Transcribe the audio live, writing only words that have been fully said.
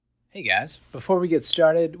Hey guys, before we get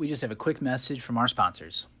started, we just have a quick message from our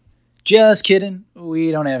sponsors. Just kidding,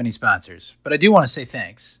 we don't have any sponsors, but I do want to say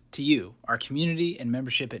thanks to you, our community and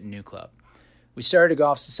membership at New Club. We started a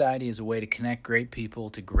golf society as a way to connect great people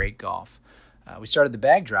to great golf. We started the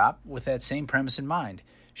Bag Drop with that same premise in mind,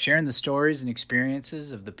 sharing the stories and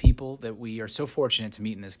experiences of the people that we are so fortunate to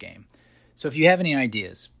meet in this game. So if you have any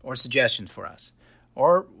ideas or suggestions for us,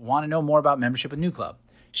 or want to know more about membership with New Club,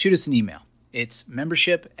 shoot us an email. It's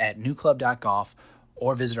membership@newclub.golf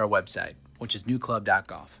or visit our website, which is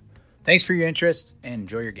newclub.golf. Thanks for your interest and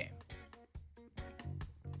enjoy your game.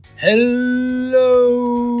 Hello,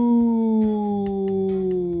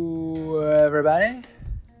 everybody.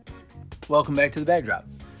 Welcome back to the Bag Drop.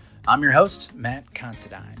 I'm your host, Matt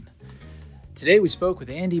Considine. Today we spoke with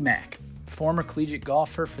Andy Mack, former collegiate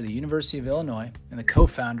golfer for the University of Illinois and the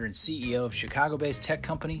co-founder and CEO of Chicago-based tech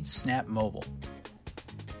company SnapMobile.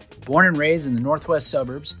 Born and raised in the northwest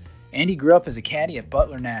suburbs, Andy grew up as a caddy at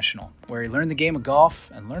Butler National, where he learned the game of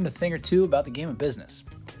golf and learned a thing or two about the game of business.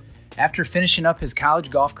 After finishing up his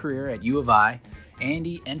college golf career at U of I,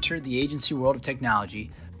 Andy entered the agency world of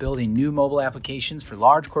technology, building new mobile applications for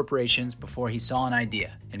large corporations before he saw an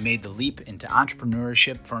idea and made the leap into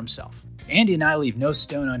entrepreneurship for himself. Andy and I leave no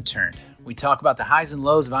stone unturned. We talk about the highs and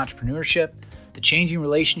lows of entrepreneurship, the changing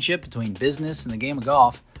relationship between business and the game of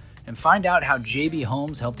golf, and find out how J.B.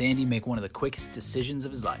 Holmes helped Andy make one of the quickest decisions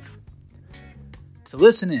of his life. So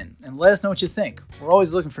listen in and let us know what you think. We're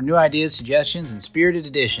always looking for new ideas, suggestions, and spirited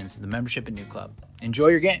additions to the membership at New Club. Enjoy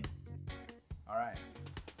your game. All right.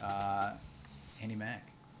 Andy Mack,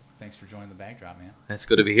 thanks for joining the Bag Drop, man. It's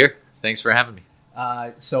good to be here. Thanks for having me.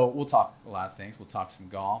 So we'll talk a lot of things. We'll talk some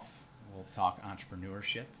golf. We'll talk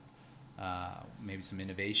entrepreneurship, maybe some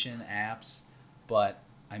innovation, apps. But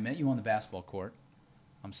I met you on the basketball court.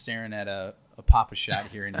 I'm staring at a Papa shot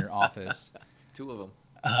here in your office. Two of them.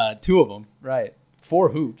 Two of them, right. 4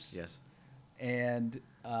 hoops. Yes. And,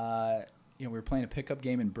 we were playing a pickup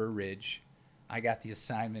game in Burr Ridge. I got the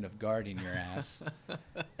assignment of guarding your ass.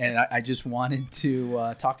 And I just wanted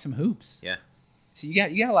to talk some hoops. Yeah. So you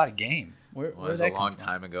got a lot of game. Where It was did that a come long from?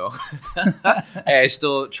 time ago. Hey, I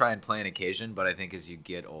still try and play on occasion, but I think as you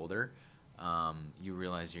get older, you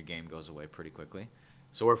realize your game goes away pretty quickly.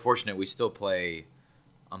 So we're fortunate we still play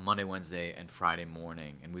on Monday, Wednesday, and Friday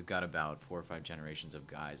morning, and we've got about 4 or 5 generations of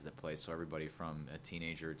guys that play, so everybody from a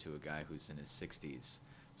teenager to a guy who's in his 60s.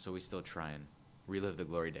 So we still try and relive the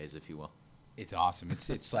glory days, if you will. It's awesome.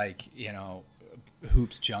 It's like,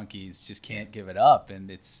 hoops junkies just can't give it up, and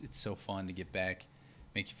it's so fun to get back,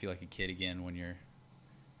 make you feel like a kid again when you're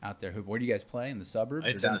out there. Where do you guys play? In the suburbs?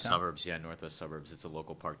 It's or in the downtown? suburbs, yeah, northwest suburbs. It's a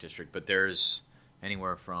local park district, but there's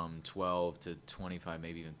anywhere from 12 to 25,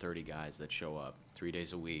 maybe even 30 guys that show up 3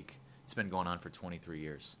 days a week. It's been going on for 23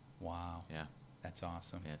 years. Wow. Yeah. That's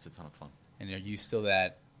awesome. Yeah, it's a ton of fun. And are you still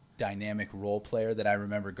that dynamic role player that I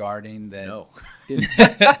remember guarding? No. Didn't...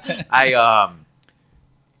 I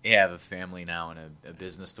have a family now and a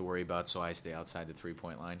business to worry about, so I stay outside the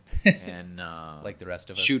three-point line and like the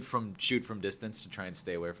rest of us. shoot from distance to try and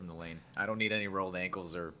stay away from the lane. I don't need any rolled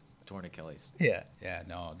ankles or torn Achilles. Yeah,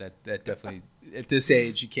 no, that definitely, at this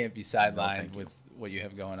age, you can't be sidelined No, with what you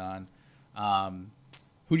have going on.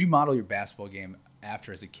 Who'd you model your basketball game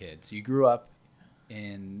after as a kid? So you grew up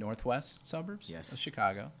in northwest suburbs Yes. of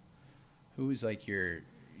Chicago. Who was like your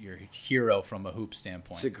hero from a hoop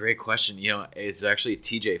standpoint? It's a great question. It's actually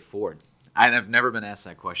TJ Ford. I've never been asked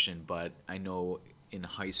that question, but I know in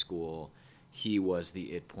high school he was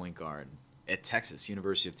the point guard at Texas,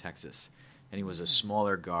 University of Texas. And he was a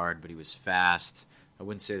smaller guard, but he was fast. I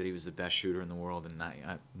wouldn't say that he was the best shooter in the world, and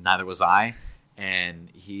neither was I. And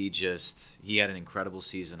he had an incredible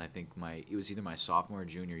season. I think it was either my sophomore or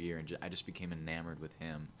junior year, and I just became enamored with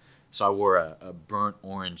him. So I wore a burnt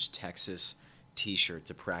orange Texas T-shirt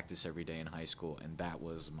to practice every day in high school, and that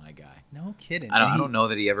was my guy. No kidding. I don't know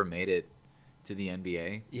that he ever made it to the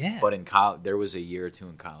NBA. Yeah. But in college, there was a year or two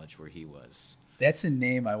in college where he was. That's a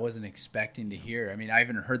name I wasn't expecting to hear. I mean, I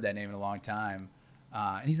haven't heard that name in a long time.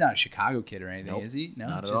 And he's not a Chicago kid or anything, Nope, is he? No,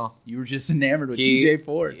 not at all. You were just enamored with TJ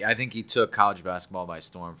Ford. I think he took college basketball by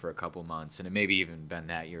storm for a couple months, and it maybe even been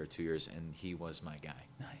that year or 2 years, and he was my guy.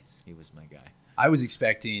 Nice. He was my guy. I was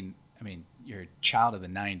expecting, you're a child of the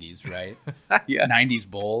 90s, right? Yeah. 90s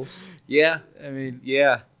Bulls. Yeah.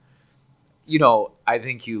 Yeah. I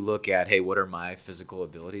think you look at, hey, what are my physical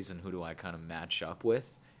abilities and who do I kind of match up with?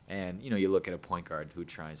 And, you look at a point guard who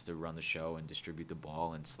tries to run the show and distribute the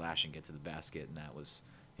ball and slash and get to the basket, and that was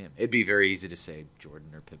him. It'd be very easy to say Jordan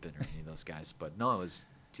or Pippen or any of those guys, but no, it was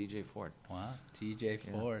TJ Ford. Wow, TJ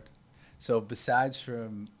Ford. So besides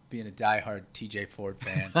from being a diehard TJ Ford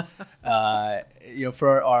fan,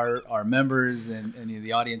 for our members and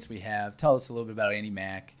the audience we have, tell us a little bit about Andy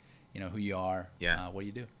Mack, who you are, what do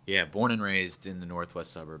you do? Yeah, born and raised in the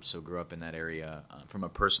northwest suburbs, so grew up in that area. From a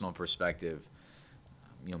personal perspective,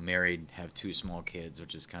 married, have 2 small kids,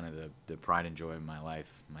 which is kind of the pride and joy of my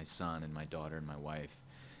life, my son and my daughter and my wife.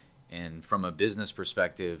 And from a business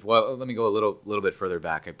perspective, well, let me go a little bit further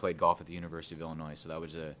back. I played golf at the University of Illinois, so that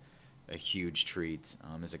was a huge treat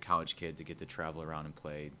as a college kid to get to travel around and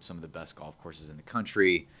play some of the best golf courses in the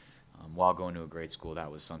country. While going to a great school,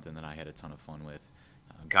 that was something that I had a ton of fun with.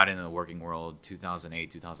 Got into the working world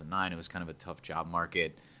 2008, 2009. It was kind of a tough job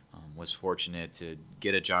market. Was fortunate to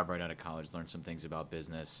get a job right out of college, learn some things about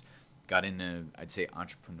business. Got into, I'd say,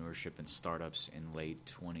 entrepreneurship and startups in late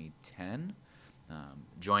 2010.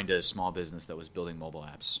 Joined a small business that was building mobile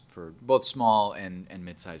apps for both small and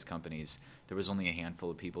mid-sized companies. There was only a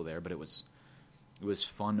handful of people there, but it was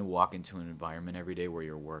fun to walk into an environment every day where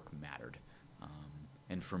your work mattered.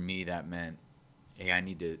 And for me, that meant, hey, I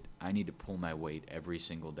need to pull my weight every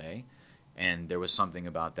single day. And there was something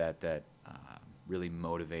about that really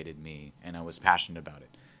motivated me, and I was passionate about it.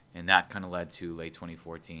 And that kind of led to late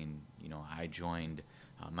 2014. I joined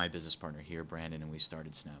my business partner here, Brandon, and we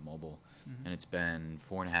started SnapMobile. Mm-hmm. And it's been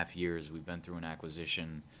 4.5 years. We've been through an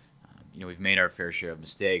acquisition. We've made our fair share of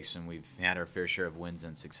mistakes, and we've had our fair share of wins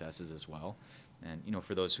and successes as well. And,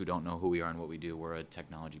 for those who don't know who we are and what we do, we're a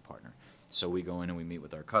technology partner. So we go in and we meet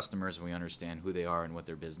with our customers, and we understand who they are and what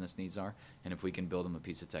their business needs are. And if we can build them a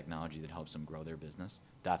piece of technology that helps them grow their business,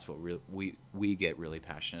 that's what we get really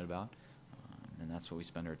passionate about. And that's what we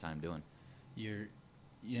spend our time doing.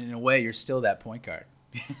 In a way, you're still that point guard.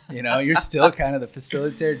 You're still kind of the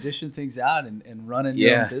facilitator, dishing things out and running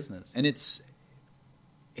your own business. And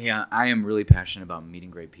I am really passionate about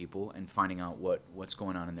meeting great people and finding out what's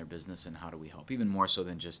going on in their business and how do we help, even more so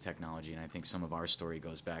than just technology. And I think some of our story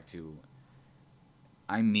goes back to,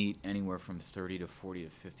 I meet anywhere from 30 to 40 to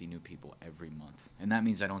 50 new people every month. And that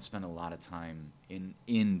means I don't spend a lot of time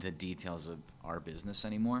in the details of our business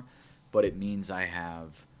anymore, but it means I have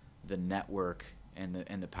the network and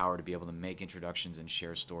the power to be able to make introductions and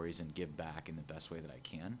share stories and give back in the best way that I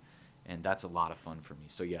can. And that's a lot of fun for me.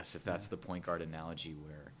 So yes, if that's the point guard analogy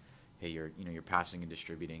where, hey, you're passing and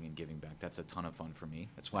distributing and giving back, that's a ton of fun for me.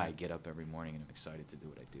 That's why I get up every morning and I'm excited to do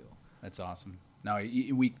what I do. That's awesome. Now,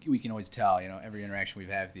 we can always tell, every interaction we've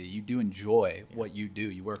had with you, you do enjoy what you do.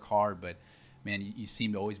 You work hard, but, man, you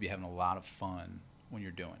seem to always be having a lot of fun when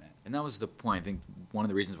you're doing it. And that was the point. I think one of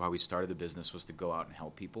the reasons why we started the business was to go out and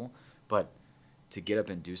help people. But to get up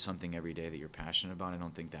and do something every day that you're passionate about, I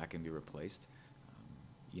don't think that can be replaced.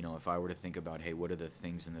 If I were to think about, hey, what are the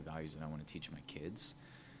things and the values that I want to teach my kids?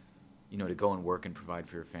 To go and work and provide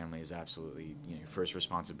for your family is absolutely your first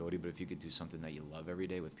responsibility. But if you could do something that you love every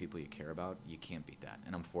day with people you care about, you can't beat that.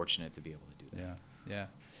 And I'm fortunate to be able to do that.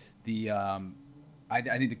 Yeah. I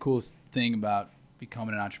think the coolest thing about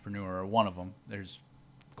becoming an entrepreneur, or one of them, there's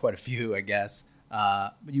quite a few, I guess,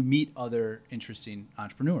 but you meet other interesting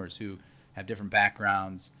entrepreneurs who have different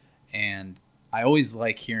backgrounds, and I always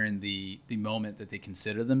like hearing the moment that they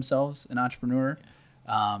consider themselves an entrepreneur.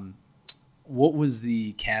 Yeah. What was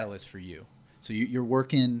the catalyst for you? So you're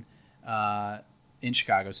working in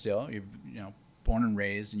Chicago still. You're born and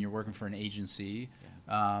raised, and you're working for an agency.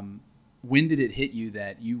 Yeah. When did it hit you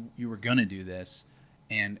that you were gonna do this,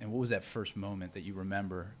 and what was that first moment that you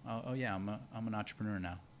remember? Oh yeah, I'm an entrepreneur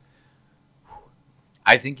now.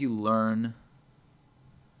 I think you learn.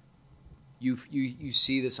 You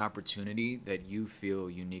see this opportunity that you feel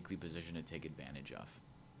uniquely positioned to take advantage of.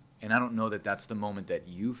 And I don't know that that's the moment that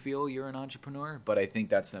you feel you're an entrepreneur, but I think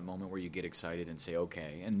that's that moment where you get excited and say,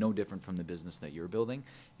 okay, and no different from the business that you're building,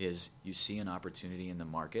 is you see an opportunity in the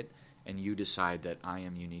market and you decide that I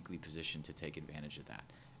am uniquely positioned to take advantage of that.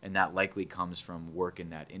 And that likely comes from work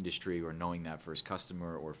in that industry or knowing that first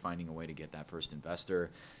customer or finding a way to get that first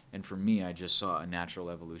investor. And for me, I just saw a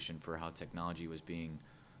natural evolution for how technology was being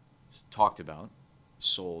talked about,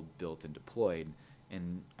 sold, built, and deployed.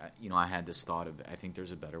 And, I had this thought of, I think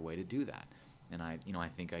there's a better way to do that. And I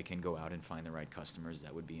think I can go out and find the right customers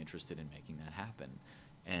that would be interested in making that happen.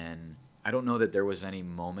 And I don't know that there was any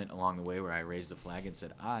moment along the way where I raised the flag and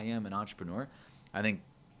said, I am an entrepreneur. I think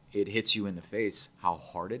it hits you in the face how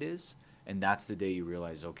hard it is. And that's the day you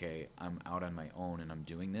realize, okay, I'm out on my own and I'm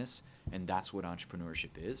doing this. And that's what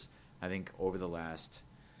entrepreneurship is. I think over the last,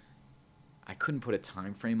 I couldn't put a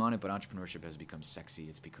time frame on it, but entrepreneurship has become sexy.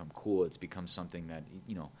 It's become cool. It's become something that,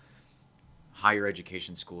 higher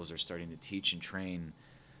education schools are starting to teach and train.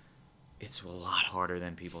 it's a lot harder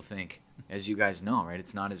than people think. As you guys know, right?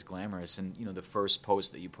 It's not as glamorous. And, the first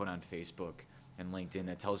post that you put on Facebook and LinkedIn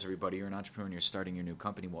that tells everybody you're an entrepreneur and you're starting your new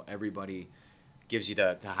company, well, everybody gives you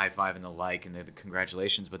the high five and the like and the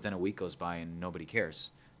congratulations, but then a week goes by and nobody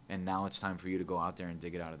cares. And now it's time for you to go out there and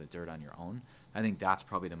dig it out of the dirt on your own. I think that's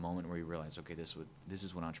probably the moment where you realize, okay, this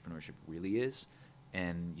is what entrepreneurship really is,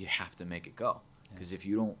 and you have to make it go. Because if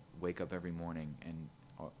you don't wake up every morning and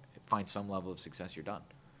find some level of success, you're done.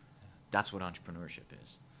 That's what entrepreneurship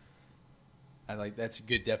is. That's a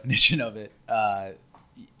good definition of it.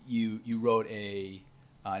 You wrote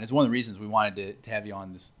and it's one of the reasons we wanted to have you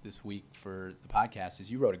on this week for the podcast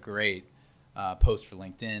is you wrote a great post for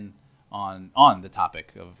LinkedIn on the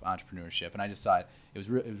topic of entrepreneurship, and I just thought it was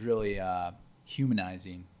really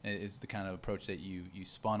humanizing is the kind of approach that you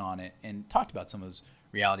spun on it and talked about some of those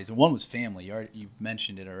realities. And one was family. You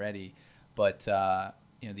mentioned it already, but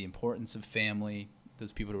the importance of family,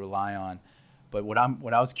 those people to rely on. But what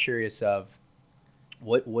I was curious of,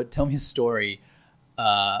 tell me a story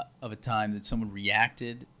of a time that someone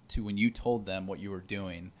reacted to when you told them what you were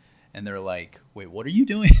doing, and they're like, "Wait, what are you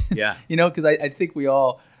doing?" Yeah, because I think we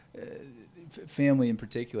all, family in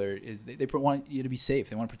particular, is they want you to be safe.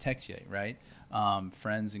 They want to protect you, right?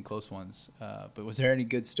 Friends and close ones. But was there any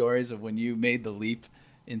good stories of when you made the leap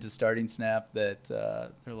into starting Snap that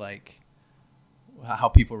they're like, how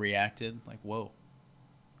people reacted? Like, whoa.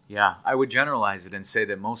 Yeah, I would generalize it and say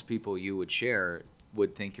that most people you would share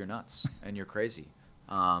would think you're nuts and you're crazy.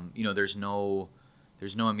 There's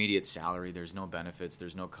no immediate salary, there's no benefits,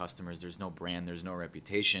 there's no customers, there's no brand, there's no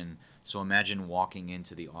reputation. So imagine walking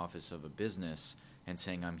into the office of a business and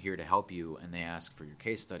saying, "I'm here to help you," and they ask for your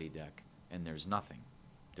case study deck, and there's nothing.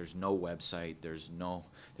 There's no website, there's no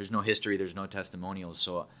history, there's no testimonials.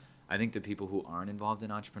 So I think the people who aren't involved in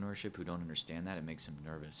entrepreneurship, who don't understand that, it makes them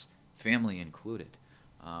nervous, family included.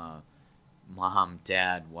 Mom,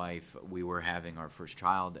 dad, wife, we were having our first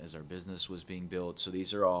child as our business was being built. So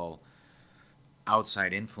these are all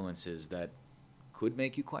outside influences that could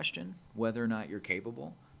make you question whether or not you're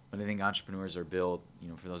capable. But I think entrepreneurs are built,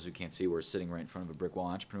 for those who can't see, we're sitting right in front of a brick wall.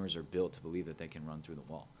 Entrepreneurs are built to believe that they can run through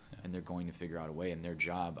the wall, and they're going to figure out a way. And their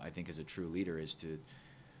job, I think, as a true leader is to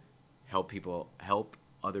help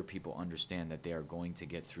other people understand that they are going to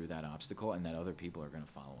get through that obstacle and that other people are going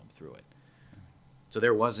to follow them through it. So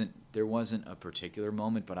there wasn't a particular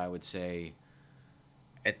moment, but I would say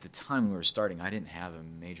at the time we were starting, I didn't have a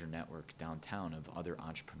major network downtown of other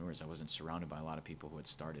entrepreneurs. I wasn't surrounded by a lot of people who had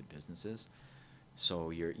started businesses. So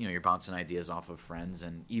you're bouncing ideas off of friends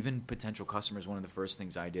and even potential customers. One of the first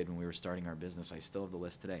things I did when we were starting our business, I still have the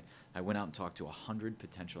list today. I went out and talked to 100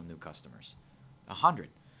 potential new customers. 100.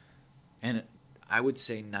 And I would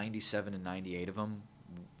say 97 and 98 of them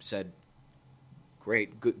said,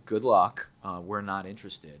 "Great, good luck. We're not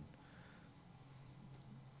interested.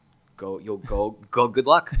 You'll go. Good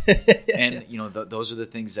luck." And those are the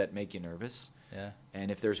things that make you nervous. Yeah.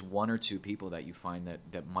 And if there's one or two people that you find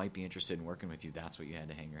that might be interested in working with you, that's what you had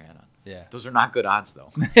to hang your hat on. Yeah. Those are not good odds,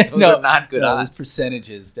 though. Those are not good odds. Those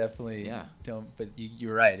percentages definitely don't. But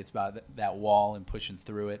you're right. It's about that wall and pushing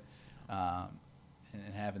through it,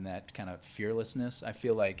 and having that kind of fearlessness. I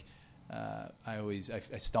feel like I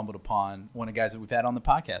stumbled upon one of the guys that we've had on the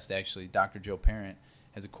podcast, actually, Dr. Joe Parent,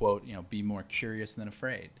 has a quote, "Be more curious than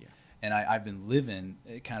afraid." Yeah. And I've been living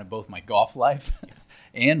kind of both my golf life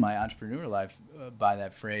and my entrepreneur life by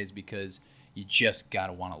that phrase, because you just got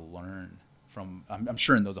to want to learn from, I'm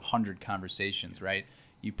sure in those 100 conversations, right,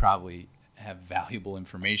 you probably have valuable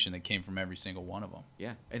information that came from every single one of them.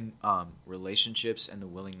 Yeah. And relationships and the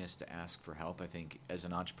willingness to ask for help. I think as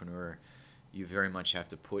an entrepreneur, you very much have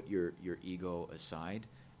to put your ego aside,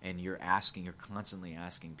 and you're constantly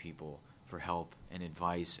asking people for help and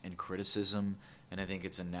advice and criticism. And I think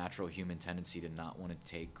it's a natural human tendency to not want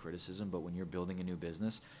to take criticism. But when you're building a new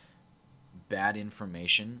business, bad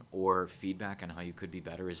information or feedback on how you could be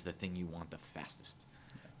better is the thing you want the fastest.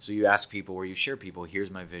 Yeah. So you ask people, or you share people,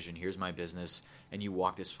 "Here's my vision, here's my business," and you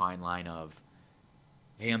walk this fine line of,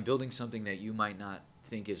 "Hey, I'm building something that you might not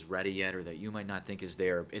think is ready yet, or that you might not think is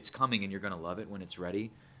there. It's coming and you're going to love it when it's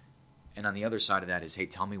ready." And on the other side of that is, "Hey,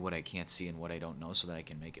 tell me what I can't see and what I don't know so that I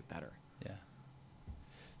can make it better." Yeah.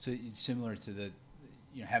 So it's similar to the,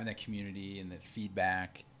 having that community and the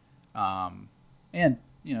feedback, and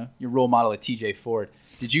your role model at TJ Ford.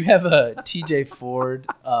 Did you have a TJ Ford?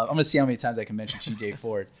 I'm going to see how many times I can mention TJ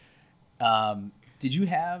Ford. Did you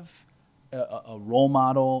have a role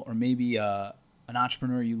model, or maybe an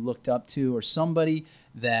entrepreneur you looked up to, or somebody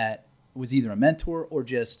that was either a mentor or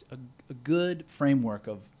just a good framework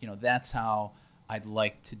of, that's how I'd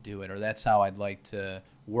like to do it, or that's how I'd like to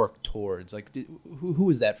work towards? Like, who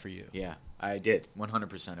was that for you? Yeah, I did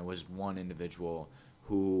 100%. It was one individual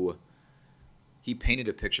who he painted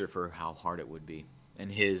a picture for how hard it would be,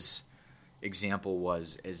 and his example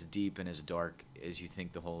was as deep and as dark as you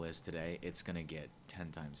think the hole is today. It's going to get 10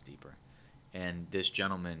 times deeper. And this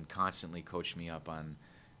gentleman constantly coached me up on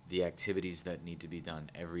the activities that need to be done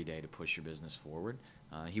every day to push your business forward.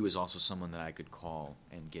 He was also someone that I could call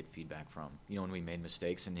and get feedback from. When we made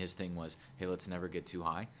mistakes, and his thing was, hey, let's never get too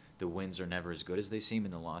high. The wins are never as good as they seem,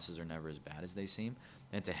 and the losses are never as bad as they seem.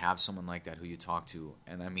 And to have someone like that who you talk to,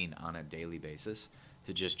 and I mean on a daily basis,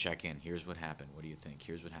 to just check in. Here's what happened. What do you think?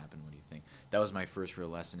 Here's what happened. What do you think? That was my first real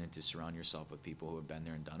lesson into surround yourself with people who have been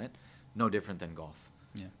there and done it. No different than golf.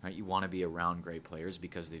 Yeah. Right? You want to be around great players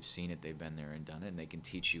because they've seen it, they've been there and done it, and they can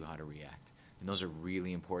teach you how to react. And those are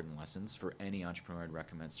really important lessons for any entrepreneur. I'd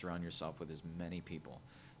recommend surround yourself with as many people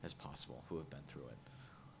as possible who have been through it.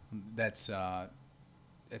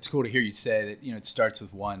 That's cool to hear you say that. It starts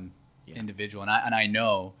with one individual, and I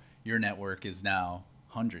know your network is now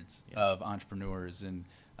hundreds of entrepreneurs and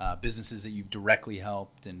businesses that you've directly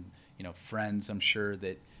helped, and friends I'm sure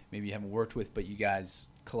that maybe you haven't worked with, but you guys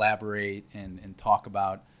collaborate and talk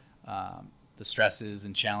about the stresses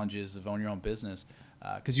and challenges of owning your own business,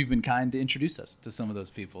 because you've been kind to introduce us to some of those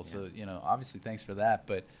people. So obviously thanks for that.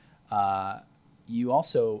 But you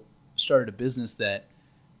also started a business that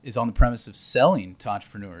is on the premise of selling to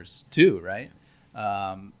entrepreneurs too, right?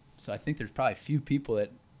 So I think there's probably a few people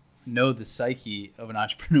that know the psyche of an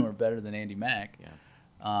entrepreneur better than Andy Mack.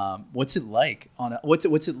 What's it like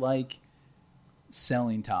what's it like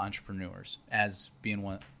selling to entrepreneurs as being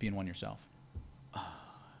one yourself?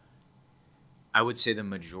 I would say the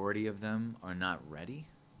majority of them are not ready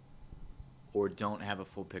or don't have a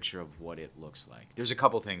full picture of what it looks like. There's a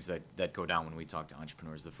couple things that go down when we talk to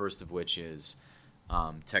entrepreneurs. The first of which is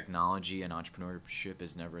technology and entrepreneurship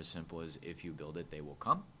is never as simple as if you build it, they will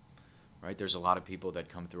come. Right? There's a lot of people that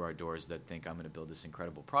come through our doors that think I'm going to build this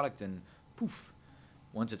incredible product, and poof,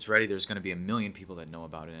 once it's ready, there's going to be a million people that know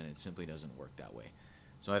about it, and it simply doesn't work that way.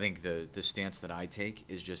 So I think the stance that I take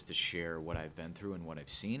is just to share what I've been through and what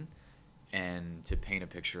I've seen, and to paint a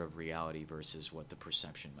picture of reality versus what the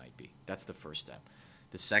perception might be. That's the first step.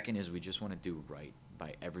 The second is we just want to do right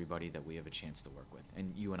by everybody that we have a chance to work with.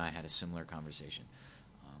 And you and I had a similar conversation.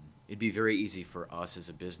 It'd be very easy for us as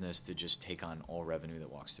a business to just take on all revenue that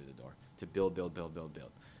walks through the door, to build.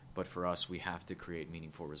 But for us, we have to create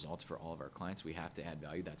meaningful results for all of our clients. We have to add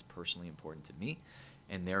value. That's personally important to me.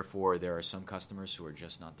 And therefore, there are some customers who are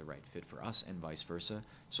just not the right fit for us, and vice versa.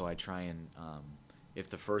 So I try and, if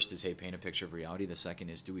the first is, hey, paint a picture of reality, the second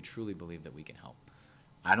is, do we truly believe that we can help?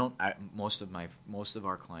 Most of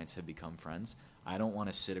our clients have become friends. I don't want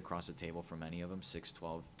to sit across the table from any of them 6,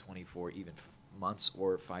 12, 24, even months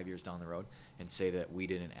or 5 years down the road and say that we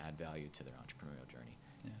didn't add value to their entrepreneurial journey.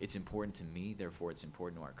 Yeah. It's important to me, therefore it's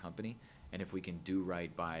important to our company. And if we can do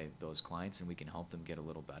right by those clients and we can help them get a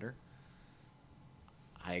little better,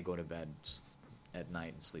 I go to bed at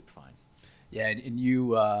night and sleep fine. Yeah, and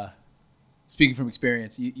you, speaking from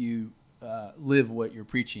experience, you live what you're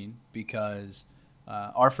preaching, because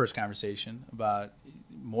our first conversation about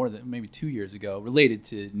more than maybe 2 years ago related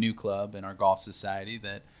to New Club and our golf society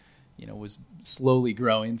that was slowly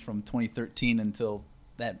growing from 2013 until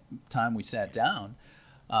that time we sat down.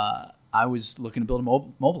 I was looking to build a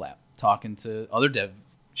mobile app, talking to other dev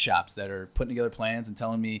shops that are putting together plans and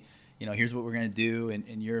telling me, here's what we're going to do.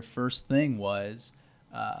 And your first thing was,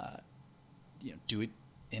 do it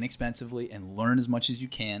inexpensively and learn as much as you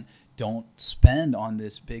can. Don't spend on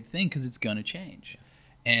this big thing because it's going to change.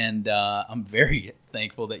 And I'm very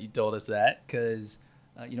thankful that you told us that, because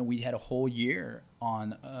we had a whole year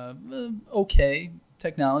on okay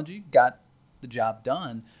technology, got the job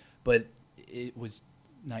done, but it was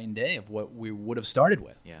night and day of what we would have started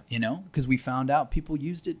with. Because we found out people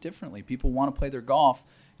used it differently. People want to play their golf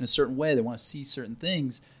in a certain way. They want to see certain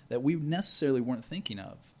things that we necessarily weren't thinking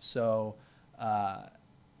of. So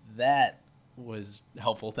that was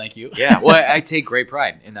helpful. Thank you. Yeah, well, I take great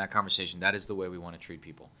pride in that conversation. That is the way we want to treat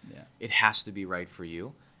people. Yeah. It has to be right for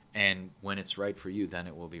you. And when it's right for you, then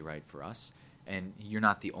it will be right for us. And you're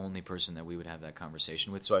not the only person that we would have that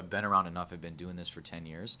conversation with. So I've been around enough. I've been doing this for 10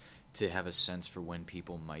 years to have a sense for when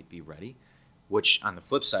people might be ready, which on the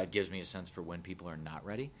flip side gives me a sense for when people are not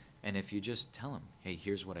ready. And if you just tell them, hey,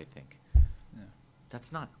 here's what I think. Yeah.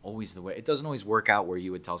 That's not always the way. It doesn't always work out where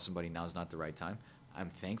you would tell somebody now's not the right time. I'm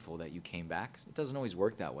thankful that you came back. It doesn't always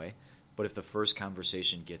work that way. But if the first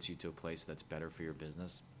conversation gets you to a place that's better for your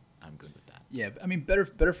business, I'm good with that. Yeah, I mean, better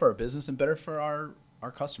for our business and better for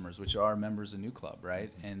our customers, which are our members of New Club,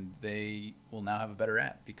 right? Mm-hmm. And they will now have a better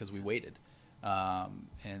app because we waited.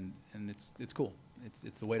 and it's cool.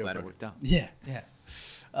 It's the way to Glad work. it worked out. Yeah.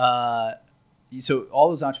 So all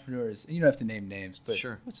those entrepreneurs, and you don't have to name names, but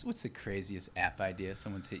sure. What's the craziest app idea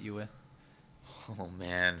someone's hit you with? Oh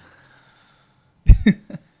man,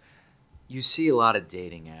 you see a lot of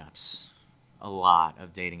dating apps,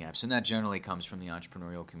 and that generally comes from the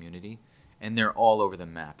entrepreneurial community, and they're all over the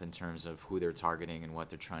map in terms of who they're targeting and what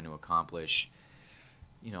they're trying to accomplish.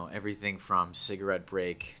 You know, everything from cigarette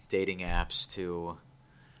break dating apps to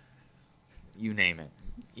you name it.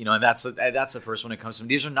 You know, and that's the first one that comes from.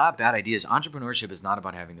 These are not bad ideas. Entrepreneurship is not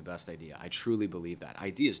about having the best idea. I truly believe that.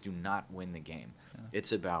 Ideas do not win the game. Yeah.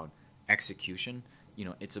 It's about execution. You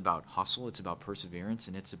know, it's about hustle. It's about perseverance,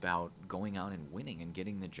 and it's about going out and winning and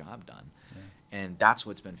getting the job done. Yeah. And that's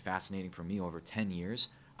what's been fascinating for me over 10 years.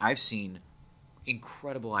 I've seen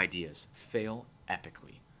incredible ideas fail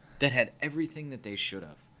epically that had everything that they should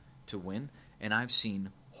have to win, and I've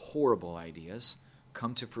seen horrible ideas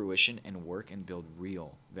come to fruition and work and build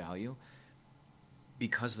real value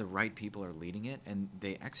because the right people are leading it and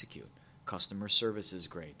they execute. Customer service is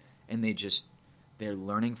great, and they're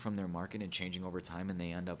learning from their market and changing over time, and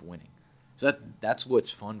they end up winning. So that's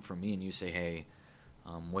what's fun for me. And you say, hey,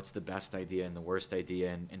 what's the best idea and the worst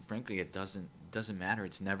idea? And frankly, it doesn't matter.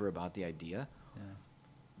 It's never about the idea. Yeah.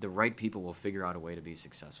 The right people will figure out a way to be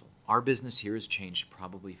successful. Our business here has changed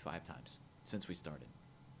probably 5 times since we started.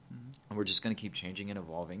 And we're just going to keep changing and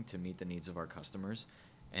evolving to meet the needs of our customers,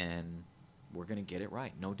 and we're going to get it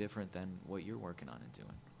right. No different than what you're working on and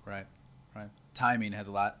doing. Right. Timing has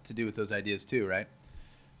a lot to do with those ideas too, right?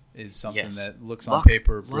 Is something that looks on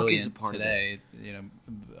paper brilliant today. You know,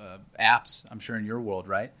 apps, I'm sure in your world,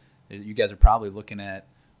 right? You guys are probably looking at,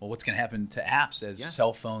 well, what's going to happen to apps as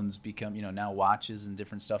cell phones become, now watches and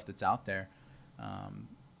different stuff that's out there.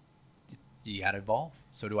 You got to evolve.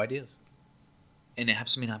 So do ideas. And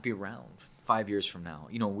apps may not be around 5 years from now.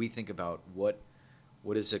 We think about what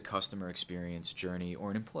does a customer experience journey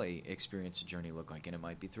or an employee experience journey look like? And it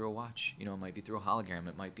might be through a watch. It might be through a hologram.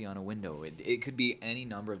 It might be on a window. It could be any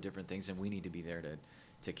number of different things, and we need to be there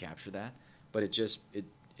to capture that. But it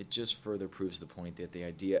just further proves the point that the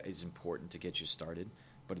idea is important to get you started,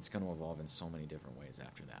 but it's going to evolve in so many different ways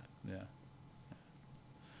after that. Yeah.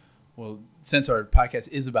 Well, since our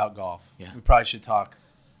podcast is about golf, we probably should talk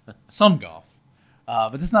some golf.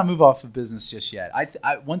 But let's not move off of business just yet.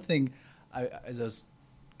 One thing as I was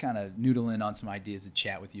kind of noodling on some ideas to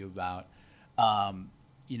chat with you about,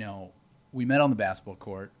 we met on the basketball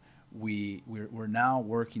court. We're now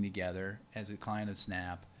working together as a client of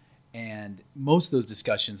Snap, and most of those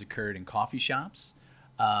discussions occurred in coffee shops.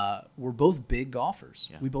 We're both big golfers.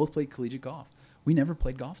 Yeah. We both played collegiate golf. We never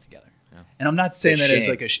played golf together. Yeah. And I'm not saying that as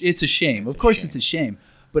it's a shame. Of course it's a shame.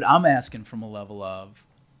 But I'm asking from a level of,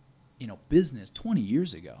 business 20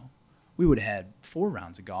 years ago, we would have had 4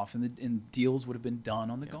 rounds of golf and deals would have been done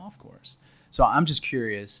on the golf course. So I'm just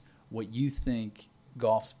curious what you think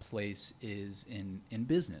golf's place is in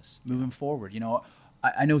business moving forward.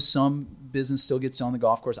 I know some business still gets done on the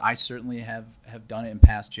golf course. I certainly have done it in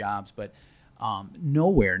past jobs, but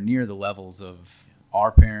nowhere near the levels of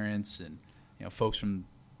our parents and folks from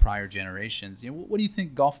prior generations. What do you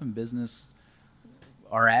think golf and business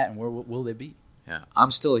are at, and where will they be? Yeah, I'm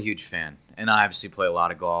still a huge fan, and I obviously play a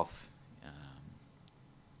lot of golf.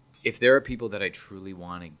 If there are people that I truly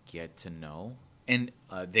want to get to know, and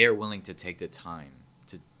they are willing to take the time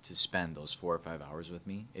to spend those 4 or 5 hours with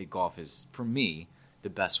me, golf is, for me, the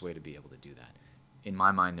best way to be able to do that. In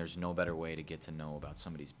my mind, there's no better way to get to know about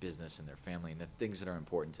somebody's business and their family and the things that are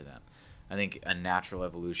important to them. I think a natural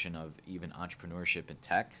evolution of even entrepreneurship and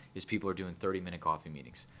tech is people are doing 30-minute coffee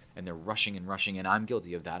meetings, and they're rushing, and I'm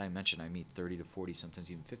guilty of that. I mentioned I meet 30 to 40, sometimes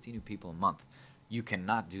even 50 new people a month. You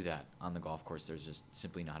cannot do that on the golf course. There's just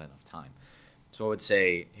simply not enough time. So I would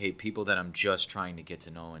say, hey, people that I'm just trying to get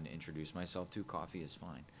to know and introduce myself to, coffee is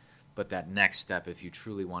fine. But that next step, if you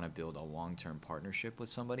truly want to build a long-term partnership with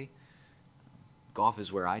somebody, golf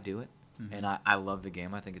is where I do it. Mm-hmm. And I love the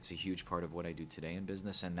game. I think it's a huge part of what I do today in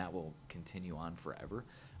business, and that will continue on forever.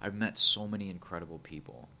 I've met so many incredible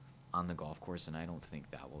people on the golf course, and I don't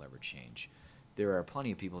think that will ever change. There are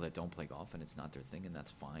plenty of people that don't play golf, and it's not their thing, and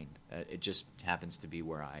that's fine. It just happens to be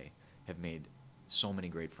where I have made so many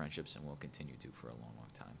great friendships and will continue to for a long, long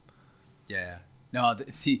time. Yeah. No, I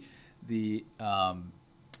think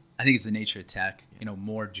it's the nature of tech. Yeah.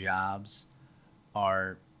 More jobs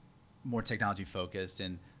are more technology focused,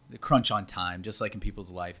 and the crunch on time, just like in people's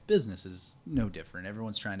life, business is no different.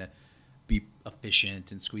 Everyone's trying to be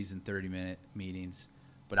efficient and squeeze in 30-minute meetings.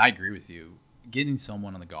 But I agree with you. Getting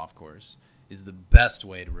someone on the golf course is the best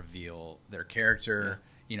way to reveal their character.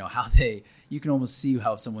 Yeah. How you can almost see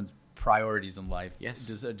how someone's priorities in life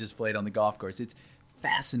Yes. are displayed on the golf course. It's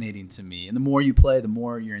fascinating to me. And the more you play, the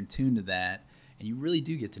more you're in tune to that. And you really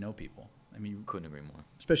do get to know people. I mean, Couldn't agree more.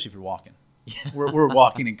 especially if you're walking. We're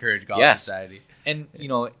walking encouraged golf Yes. society. And,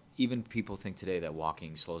 even people think today that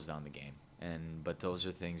walking slows down the game. But those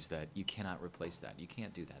are things that you cannot replace that. You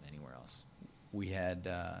can't do that anywhere else. We had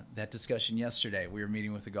that discussion yesterday. We were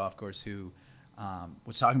meeting with a golf course who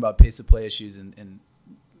was talking about pace of play issues and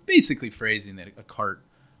basically phrasing that a cart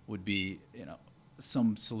would be,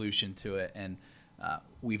 some solution to it. And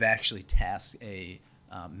we've actually tasked a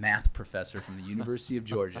math professor from the University of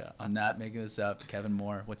Georgia. I'm not making this up. Kevin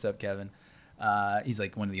Moore. What's up, Kevin? He's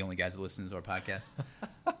like one of the only guys that listens to our podcast.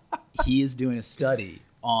 He is doing a study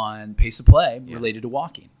on pace of play related to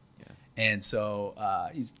walking. And so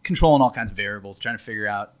he's controlling all kinds of variables, trying to figure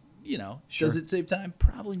out, Sure. does it save time?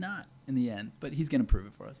 Probably not in the end, but he's going to prove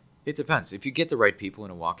it for us. It depends. If you get the right people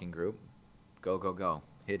in a walking group, go.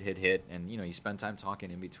 Hit. And, you spend time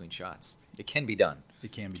talking in between shots. It can be done.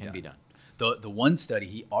 It can be done. The one study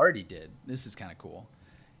he already did, this is kind of cool.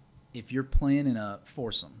 If you're playing in a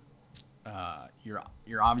foursome, you're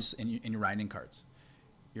obviously, and you're riding in carts,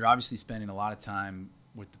 you're obviously spending a lot of time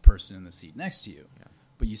with the person in the seat next to you. Yeah.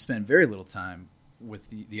 But you spend very little time with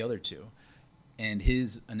the other two. And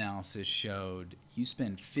his analysis showed you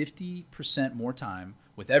spend 50% more time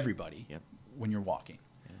with everybody when you're walking.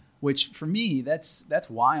 Yeah. Which for me, that's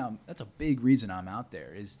a big reason I'm out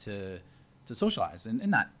there, is to socialize and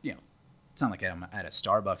not, it's not like I'm at a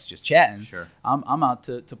Starbucks just chatting. Sure. I'm out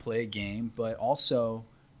to play a game, but also,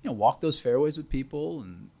 walk those fairways with people,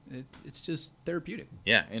 and it's just therapeutic.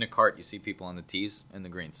 Yeah, in a cart, you see people on the tees and the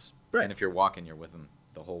greens. Right. And if you're walking, you're with them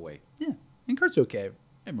the whole way. Yeah, and carts are okay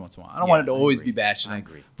every once in a while. I don't want it to always be bashing. I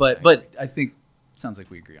agree. But I think sounds like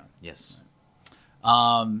we agree on. Yes.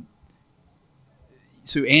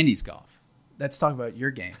 So Andy's golf. Let's talk about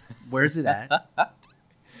your game. Where's it at?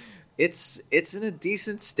 It's in a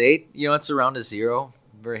decent state. It's around a 0,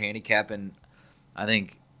 very handicap, and I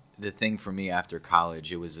think the thing for me after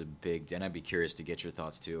college, it was a big, and I'd be curious to get your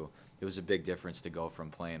thoughts too. It was a big difference to go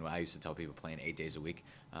from playing. I used to tell people playing 8 days a week.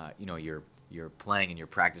 You're playing and you're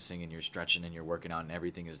practicing and you're stretching and you're working out, and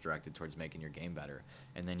everything is directed towards making your game better.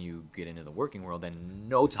 And then you get into the working world, and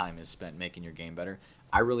no time is spent making your game better.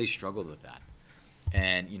 I really struggled with that,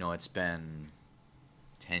 and it's been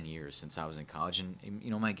 10 years since I was in college, and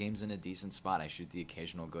my game's in a decent spot. I shoot the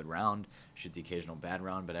occasional good round, shoot the occasional bad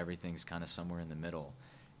round, but everything's kind of somewhere in the middle,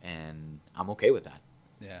 and I'm okay with that.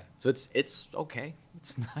 Yeah. So it's okay.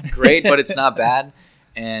 It's not great, but it's not bad.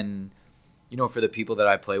 And for the people that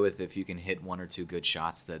I play with, if you can hit 1 or 2 good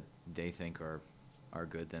shots that they think are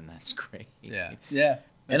good, then that's great. Yeah.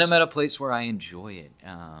 And I'm at a place where I enjoy it.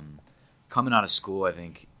 Coming out of school, I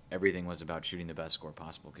think everything was about shooting the best score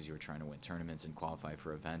possible because you were trying to win tournaments and qualify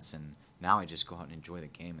for events. And now I just go out and enjoy the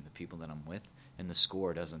game and the people that I'm with, and the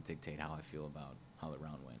score doesn't dictate how I feel about how the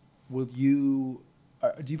round went.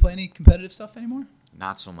 Do you play any competitive stuff anymore?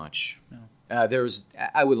 Not so much. No.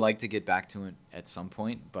 I would like to get back to it at some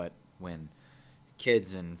point, but when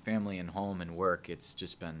kids and family and home and work, it's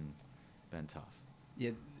just been tough.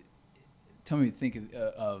 Yeah. Tell me, think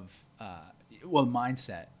of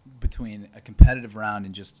mindset between a competitive round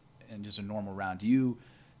and just a normal round. Do you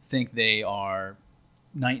think they are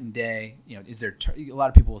night and day? Is there a lot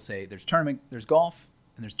of people will say there's golf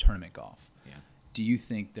and there's tournament golf. Yeah. Do you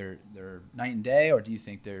think they're night and day, or do you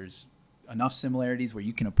think there's enough similarities where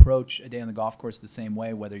you can approach a day on the golf course the same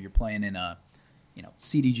way, whether you're playing in a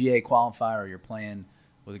CDGA qualifier or you're playing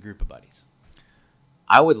with a group of buddies?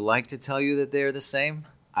 I would like to tell you that they're the same.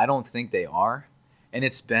 I don't think they are. And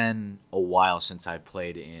it's been a while since I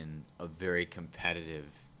played in a very competitive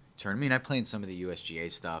tournament. I played in some of the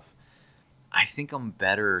USGA stuff. I think I'm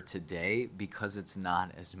better today because it's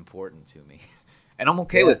not as important to me. And I'm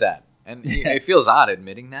okay with that. And it feels odd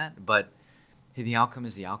admitting that, but hey, the outcome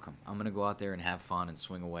is the outcome. I'm going to go out there and have fun and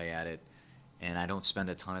swing away at it. And I don't spend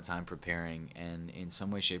a ton of time preparing. And in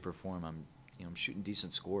some way, shape, or form, I'm shooting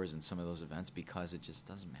decent scores in some of those events because it just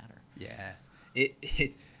doesn't matter. Yeah.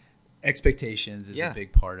 Expectations is a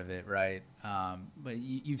big part of it, right? But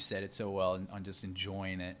you've said it so well on just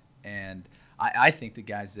enjoying it. And I think the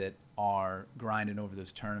guys that are grinding over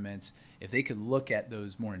those tournaments, if they could look at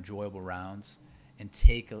those more enjoyable rounds and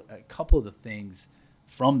take a couple of the things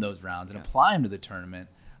from those rounds and apply them to the tournament,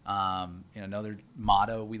 another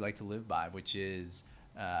motto we like to live by, which is,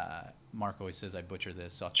 Mark always says I butcher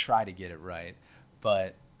this, so I'll try to get it right,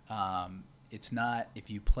 but it's not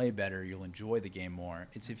if you play better, you'll enjoy the game more.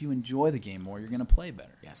 It's if you enjoy the game more, you're going to play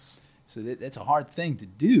better. Yes. So that's a hard thing to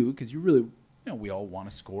do because you really, we all want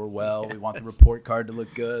to score well. We want the report card to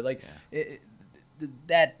look good.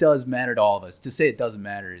 that does matter to all of us. To say it doesn't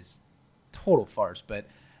matter is total farce, but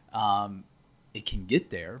it can get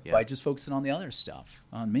there by just focusing on the other stuff.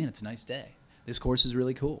 Oh, man, it's a nice day. This course is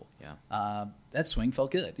really cool. Yeah. That swing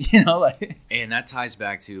felt good, you know. And that ties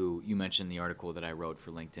back to, you mentioned the article that I wrote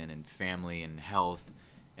for LinkedIn and family and health.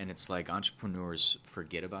 And it's like entrepreneurs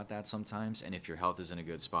forget about that sometimes. And if your health is in a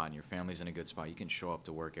good spot and your family's in a good spot, you can show up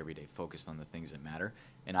to work every day focused on the things that matter.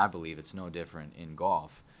 And I believe it's no different in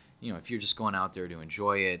golf. You know, if you're just going out there to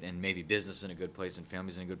enjoy it and maybe business is in a good place and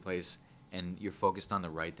family's in a good place and you're focused on the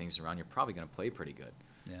right things around, you're probably going to play pretty good.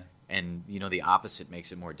 Yeah. And, you know, the opposite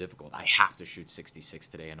makes it more difficult. I have to shoot 66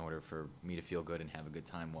 today in order for me to feel good and have a good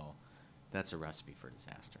time. Well, that's a recipe for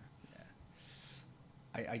disaster.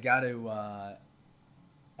 Yeah. I got to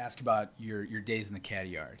ask about your days in the caddy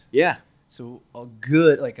yard. Yeah. So a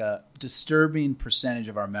disturbing percentage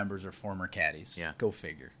of our members are former caddies. Yeah. Go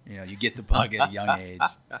figure. You know, you get the bug at a young age.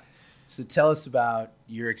 So tell us about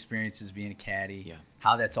your experiences being a caddy. Yeah.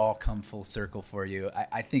 How that's all come full circle for you.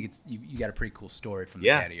 I think it's you got a pretty cool story from the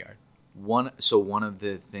caddy yard. One of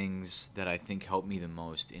the things that I think helped me the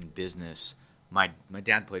most in business, my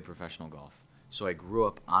dad played professional golf. So I grew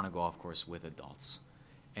up on a golf course with adults.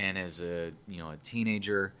 And as a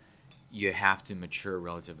teenager, you have to mature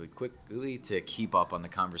relatively quickly to keep up on the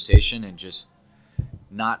conversation and just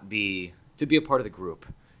to be a part of the group.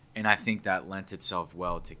 And I think that lent itself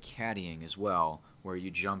well to caddying as well, where you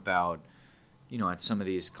jump out, you know, at some of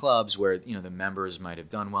these clubs where, you know, the members might have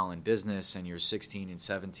done well in business and you're 16 and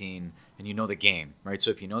 17 and you know the game, right? So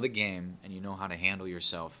if you know the game and you know how to handle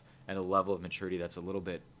yourself at a level of maturity that's a little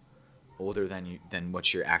bit older than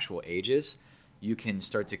what your actual age is, you can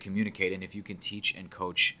start to communicate. And if you can teach and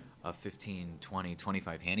coach a 15, 20,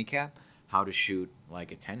 25 handicap, how to shoot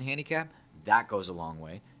like a 10 handicap, that goes a long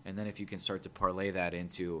way. And then if you can start to parlay that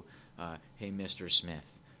into, hey, Mr.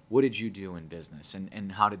 Smith, what did you do in business?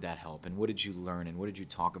 And how did that help? And what did you learn? And what did you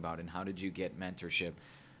talk about? And how did you get mentorship?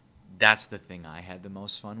 That's the thing I had the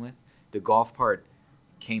most fun with. The golf part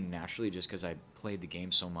came naturally just because I played the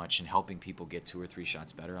game so much, and helping people get 2 or 3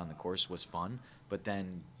 shots better on the course was fun. But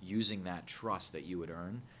then using that trust that you would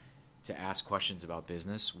earn to ask questions about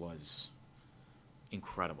business was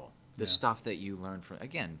incredible. The stuff that you learn from,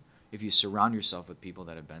 again, if you surround yourself with people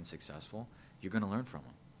that have been successful, you're going to learn from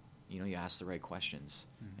them. You know, you ask the right questions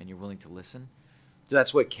and you're willing to listen. So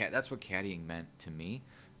that's what caddying meant to me,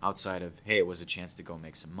 outside of, hey, it was a chance to go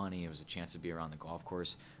make some money. It was a chance to be around the golf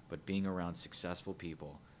course. But being around successful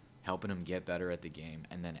people, helping them get better at the game,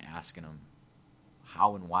 and then asking them,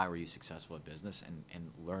 how and why were you successful at business,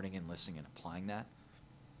 and learning and listening and applying that,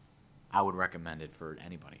 I would recommend it for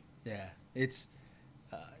anybody. Yeah, it's.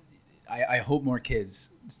 I hope more kids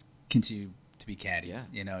continue to be caddies. Yeah.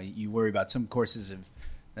 You know, you worry about some courses.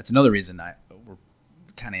 That's another reason we're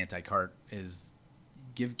kind of anti-cart, is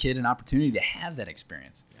give a kid an opportunity to have that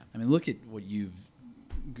experience. Yeah. I mean, look at what you've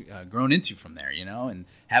grown into from there, you know, and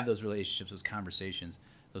have those relationships, those conversations,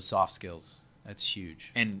 those soft skills. That's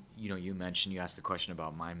huge. And, you know, you asked the question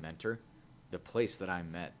about my mentor. The place that I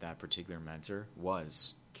met that particular mentor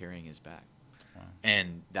was carrying his bag. Wow.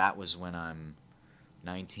 And that was when I'm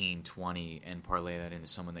 19, 20, and parlay that into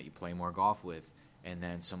someone that you play more golf with, and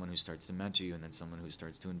then someone who starts to mentor you, and then someone who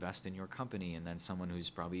starts to invest in your company, and then someone who's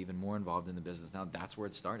probably even more involved in the business now. That's where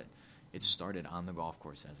it started. It started on the golf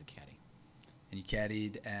course as a caddy. And you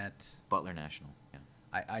caddied at? Butler National, yeah.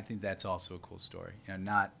 I think that's also a cool story. You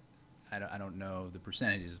know, I don't know the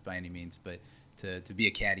percentages by any means, but to be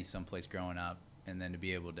a caddy someplace growing up and then to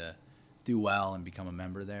be able to do well and become a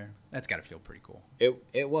member there, that's got to feel pretty cool.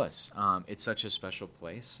 It was. It's such a special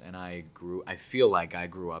place, and I feel like I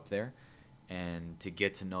grew up there, and to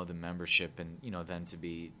get to know the membership and, you know, then to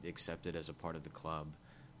be accepted as a part of the club,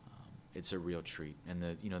 it's a real treat. And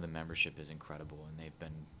the membership is incredible, and they've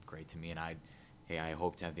been great to me. And I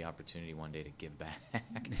hope to have the opportunity one day to give back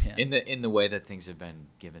in the way that things have been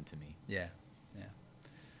given to me. Yeah,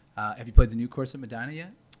 yeah. Have you played the new course at Medina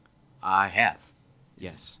yet? I have.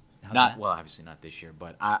 Yes. Obviously not this year,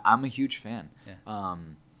 but I'm a huge fan. Yeah.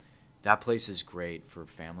 That place is great for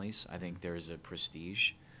families. I think there's a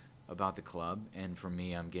prestige about the club, and for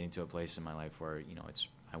me, I'm getting to a place in my life where, you know,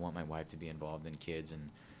 I want my wife to be involved in kids, and,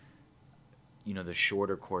 you know, the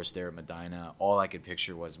shorter course there at Medina, all I could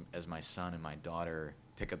picture was as my son and my daughter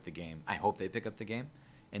pick up the game. I hope they pick up the game,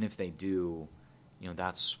 and if they do, you know,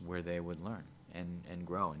 that's where they would learn and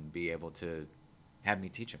grow and be able to have me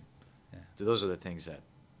teach them. Yeah. So those are the things that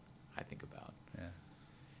I think about.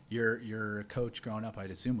 Yeah. Your coach growing up,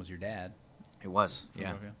 I'd assume, was your dad. It was,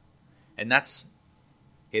 yeah. And that's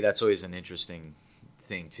always an interesting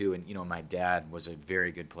thing too. And, you know, my dad was a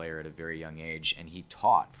very good player at a very young age, and he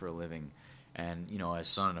taught for a living. And, a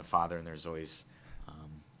son and a father, and there's always,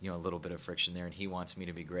 a little bit of friction there. And he wants me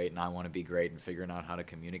to be great, and I want to be great, and figuring out how to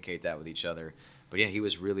communicate that with each other. But, yeah, he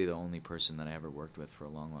was really the only person that I ever worked with for a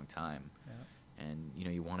long, long time. Yeah. And,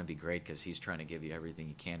 you want to be great because he's trying to give you everything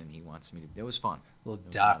he can, and he wants me to. It was fun. Little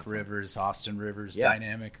Doc Rivers, Austin Rivers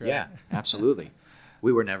dynamic, right? Yeah, absolutely.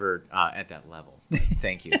 We were never at that level.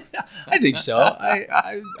 Thank you. I think so.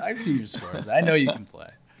 I've seen your scores. I know you can play.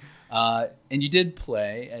 And you did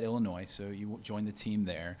play at Illinois, so you joined the team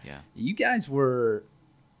there. Yeah. You guys were,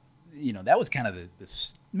 that was kind of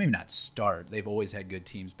the maybe not start. They've always had good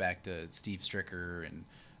teams back to Steve Stricker, and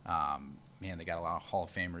they got a lot of Hall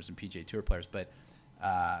of Famers and PGA Tour players. But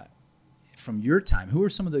from your time, who were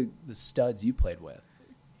some of the studs you played with?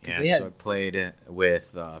 Yeah, so I played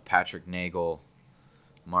with Patrick Nagel,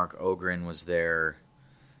 Mark Ogren was there,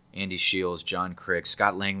 Andy Shields, John Crick,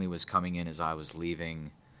 Scott Langley was coming in as I was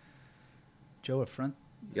leaving. Joe up front?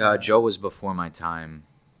 Joe was before my time.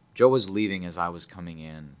 Joe was leaving as I was coming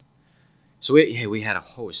in. So we had a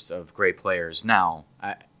host of great players. Now,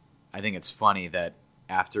 I think it's funny that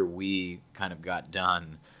after we kind of got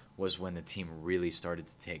done was when the team really started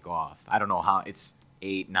to take off. I don't know how. It's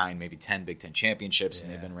 8, 9, maybe 10 Big Ten championships,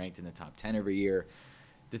 and they've been ranked in the top 10 every year.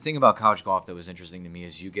 The thing about college golf that was interesting to me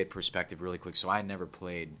is you get perspective really quick. So I had never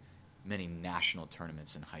played many national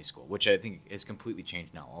tournaments in high school, which I think has completely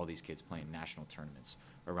changed now. All these kids playing national tournaments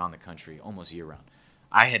around the country almost year-round.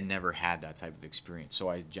 I had never had that type of experience. So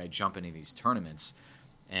I jump into these tournaments,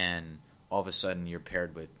 and all of a sudden you're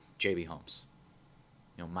paired with J.B. Holmes.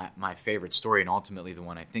 My favorite story, and ultimately the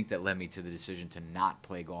one I think that led me to the decision to not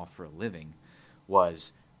play golf for a living,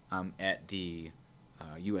 was at the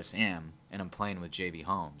USAM, and I'm playing with J.B.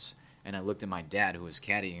 Holmes. And I looked at my dad, who was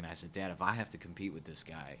caddying, and I said, Dad, if I have to compete with this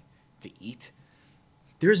guy to eat,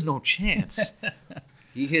 there's no chance.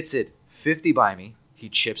 He hits it 50 by me. He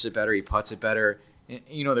chips it better. He putts it better.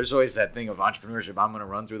 There's always that thing of entrepreneurship. I'm going to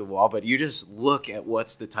run through the wall. But you just look at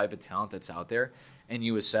what's the type of talent that's out there, and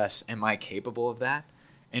you assess, am I capable of that?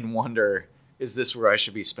 And wonder, is this where I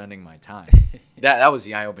should be spending my time? That was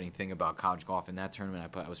the eye-opening thing about college golf. In that tournament,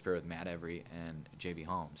 I was paired with Matt Every and J.B.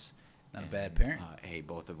 Holmes. Not a bad pairing.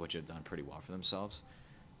 Both of which have done pretty well for themselves.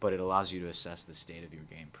 But it allows you to assess the state of your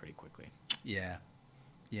game pretty quickly. Yeah,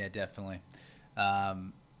 definitely.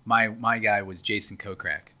 My guy was Jason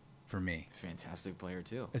Kokrak for me. Fantastic player,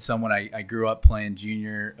 too. It's someone I grew up playing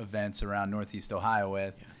junior events around Northeast Ohio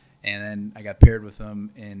with. Yeah. And then I got paired with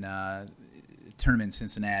him in a tournament in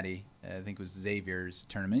Cincinnati. I think it was Xavier's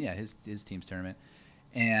tournament. Yeah, his team's tournament.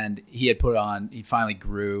 And he had put on, he finally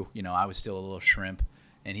grew. I was still a little shrimp.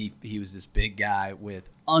 And he was this big guy with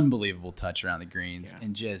unbelievable touch around the greens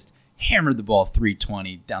and just hammered the ball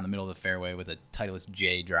 320 down the middle of the fairway with a Titleist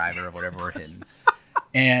J driver or whatever we're hitting.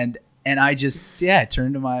 And I just,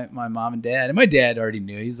 turned to my mom and dad. And my dad already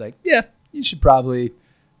knew. He's like, yeah, you should probably,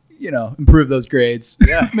 improve those grades.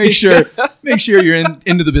 Yeah. make sure you're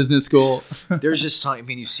into the business school. There's just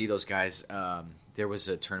something, you see those guys. There was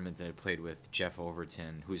a tournament that I played with Jeff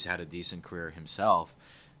Overton, who's had a decent career himself.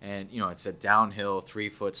 And, it's a downhill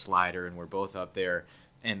 3-foot slider, and we're both up there.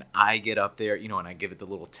 And I get up there, and I give it the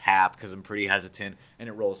little tap because I'm pretty hesitant, and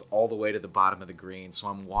it rolls all the way to the bottom of the green. So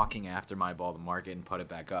I'm walking after my ball to mark it and put it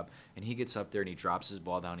back up. And he gets up there, and he drops his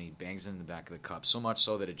ball down, and he bangs it in the back of the cup, so much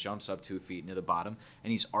so that it jumps up 2 feet into the bottom.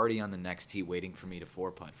 And he's already on the next tee waiting for me to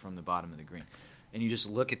 4-putt from the bottom of the green. And you just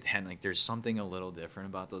look at that, and there's something a little different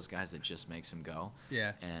about those guys that just makes them go.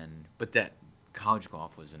 Yeah. But that college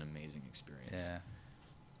golf was an amazing experience. Yeah.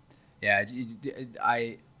 Yeah,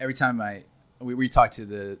 every time we talked to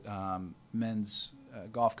the men's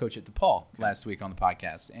golf coach at DePaul last week on the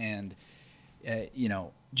podcast, and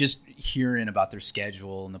just hearing about their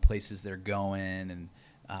schedule and the places they're going and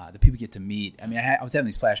the people get to meet. I was having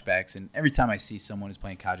these flashbacks, and every time I see someone who's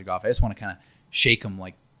playing college golf, I just want to kind of shake them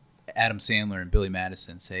like Adam Sandler and Billy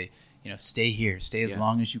Madison, say, stay here, stay as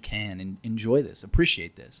long as you can, and enjoy this,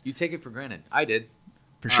 appreciate this. You take it for granted. I did.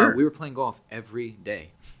 For sure. We were playing golf every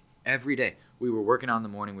day. Every day. We were working out in the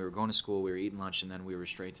morning, we were going to school, we were eating lunch, and then we were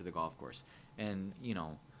straight to the golf course. And,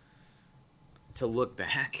 to look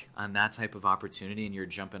back on that type of opportunity, and you're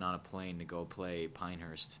jumping on a plane to go play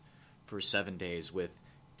Pinehurst for 7 days with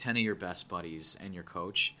 10 of your best buddies and your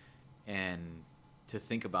coach, and to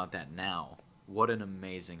think about that now, what an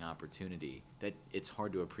amazing opportunity that it's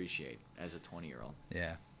hard to appreciate as a 20-year-old.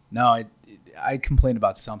 Yeah. No, I complained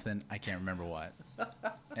about something. I can't remember what.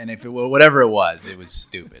 And if whatever it was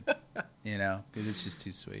stupid, because it's just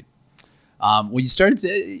too sweet.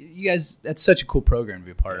 You guys, that's such a cool program to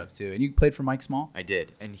be a part of too. And you played for Mike Small? I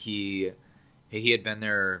did. And he had been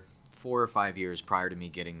there 4 or 5 years prior to me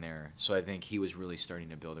getting there. So I think he was really starting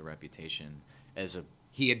to build a reputation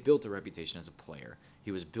he had built a reputation as a player.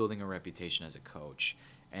 He was building a reputation as a coach,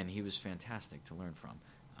 and he was fantastic to learn from.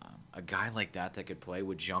 A guy like that could play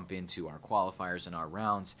would jump into our qualifiers and our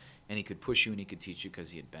rounds, and he could push you and he could teach you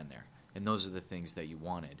because he had been there. And those are the things that you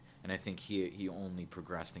wanted. And I think he only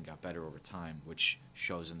progressed and got better over time, which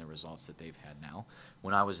shows in the results that they've had now.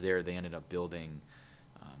 When I was there, they ended up building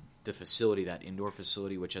the facility, that indoor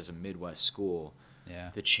facility, which as a Midwest school,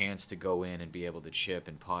 the chance to go in and be able to chip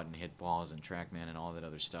and putt and hit balls and TrackMan and all that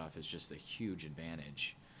other stuff is just a huge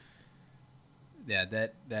advantage. Yeah,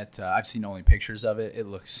 that I've seen only pictures of it.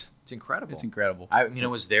 It's incredible. It's incredible. I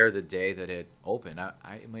was there the day that it opened.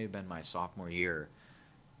 It may have been my sophomore year.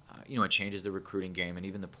 It changes the recruiting game, and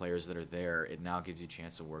even the players that are there, it now gives you a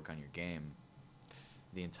chance to work on your game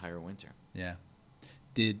the entire winter. Yeah.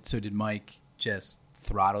 Did Mike just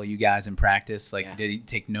throttle you guys in practice? Did he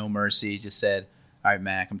take no mercy? Just said, "All right,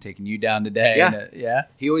 Mac, I'm taking you down today." Yeah.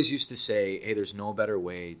 He always used to say, "Hey, there's no better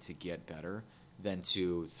way to get better than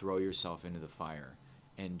to throw yourself into the fire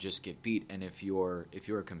and just get beat. And if you're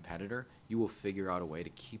a competitor, you will figure out a way to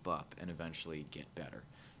keep up and eventually get better."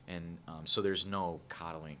 And so there's no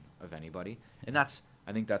coddling of anybody. And I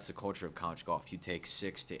think that's the culture of college golf. You take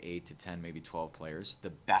 6 to 8 to 10, maybe 12 players, the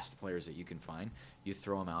best players that you can find. You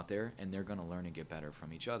throw them out there, and they're going to learn and get better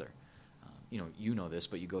from each other. You know this,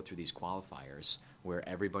 but you go through these qualifiers where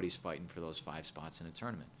everybody's fighting for those 5 spots in a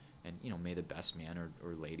tournament. And, may the best man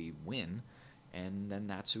or lady win, and then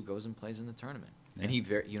that's who goes and plays in the tournament. Yeah. And he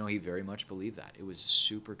very much believed that. It was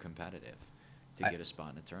super competitive to get a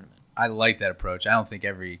spot in a tournament. I like that approach. I don't think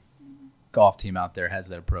every golf team out there has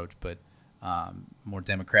that approach, but more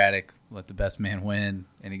democratic, let the best man win,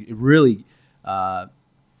 and it really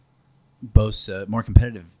boasts a more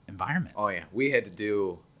competitive environment. Oh, yeah. We had to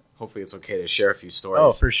do, hopefully it's okay to share a few stories.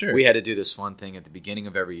 Oh, for sure. We had to do this fun thing at the beginning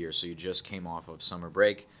of every year. So you just came off of summer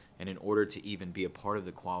break, and in order to even be a part of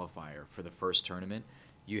the qualifier for the first tournament,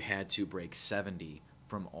 you had to break 70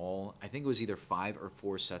 from all, I think it was either 5 or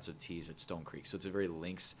 4 sets of tees at Stone Creek. So it's a very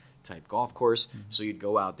links-type golf course. Mm-hmm. So you'd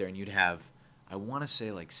go out there, and you'd have, I want to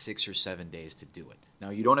say, 6 or 7 days to do it. Now,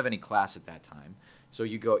 you don't have any class at that time. So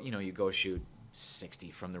you go shoot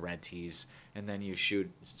 60 from the red tees, and then you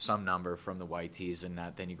shoot some number from the white tees, and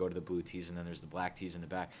then you go to the blue tees, and then there's the black tees in the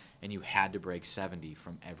back. And you had to break 70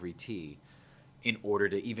 from every tee in order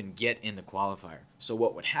to even get in the qualifier. So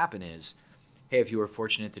what would happen is, hey, if you were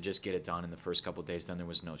fortunate to just get it done in the first couple of days, then there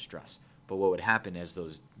was no stress. But what would happen as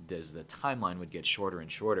the timeline would get shorter and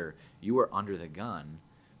shorter, you were under the gun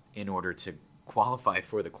in order to qualify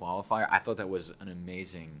for the qualifier. I thought that was an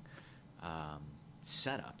amazing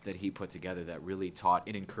setup that he put together that really taught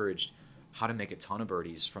and encouraged how to make a ton of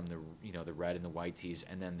birdies from the red and the white tees,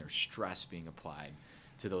 and then there's stress being applied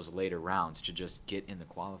to those later rounds to just get in the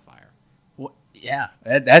qualifier. Well, yeah,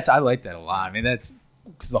 I like that a lot. I mean, that's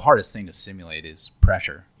because the hardest thing to simulate is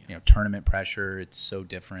pressure. Yeah. Tournament pressure. It's so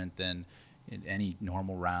different than in any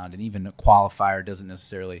normal round, and even a qualifier doesn't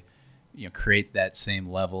necessarily create that same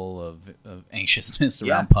level of anxiousness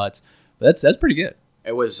around putts. But that's pretty good.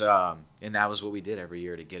 It was, and that was what we did every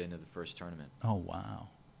year to get into the first tournament. Oh, wow.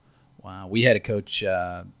 We had a coach,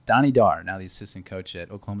 Donnie Darr, now the assistant coach at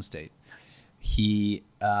Oklahoma State. Nice.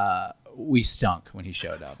 We stunk when he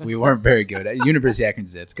showed up. We weren't very good. At University of Akron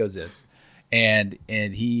Zips, go Zips. And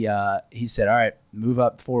he said, all right, move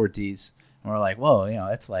up forward tees. And we're like, whoa,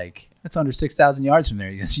 that's under 6,000 yards from there.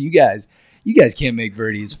 He goes, you guys can't make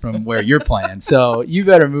birdies from where you're playing, so you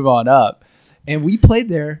better move on up. And we played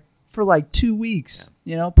there for 2 weeks,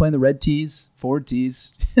 playing the red tees, forward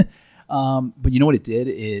tees. But you know what it did?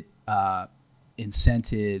 It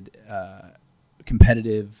incented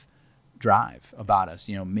competitive drive about us,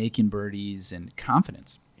 making birdies and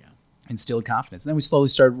confidence. Instilled confidence. And then we slowly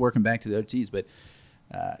started working back to the other tees. But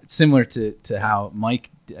it's similar to how Mike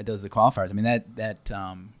does the qualifiers. I mean,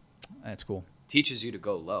 that's cool. Teaches you to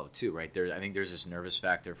go low too, right? I think there's this nervous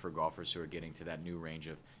factor for golfers who are getting to that new range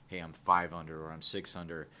of, hey, I'm 5 under or I'm 6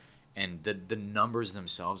 under. And the numbers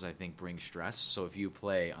themselves, I think, bring stress. So if you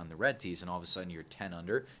play on the red tees and all of a sudden you're 10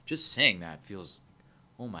 under, just saying that feels,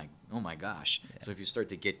 oh my gosh. Yeah. So if you start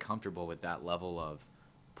to get comfortable with that level of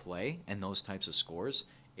play and those types of scores,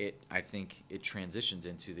 I think it transitions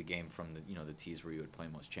into the game from the tees where you would play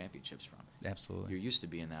most championships from. Absolutely. You're used to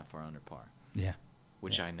being that far under par. Yeah.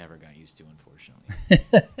 Which I never got used to, unfortunately.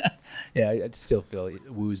 Yeah, I'd still feel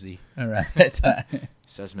woozy around that time.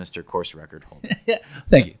 Says Mr. Course Record Holder.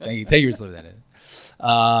 Thank you for slipping that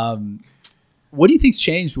in. What do you think's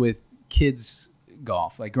changed with kids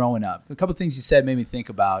golf, growing up? A couple of things you said made me think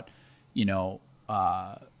about,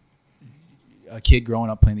 a kid growing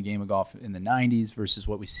up playing the game of golf in the 90s versus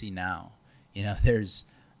what we see now. There's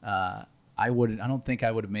I don't think I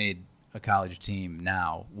would have made a college team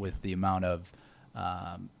now with the amount of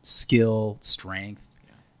skill, strength.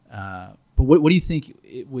 Yeah. But what do you think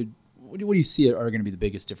it would? What do you see are going to be the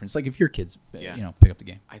biggest difference? Like if your kids, pick up the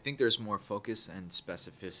game. I think there's more focus and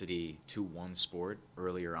specificity to one sport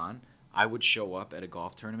earlier on. I would show up at a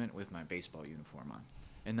golf tournament with my baseball uniform on,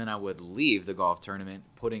 and then I would leave the golf tournament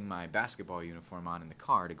putting my basketball uniform on in the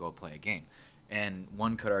car to go play a game. And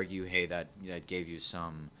one could argue, hey, that gave you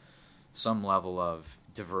some level of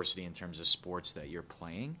diversity in terms of sports that you're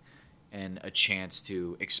playing and a chance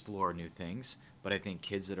to explore new things. But I think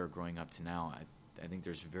kids that are growing up to now, I think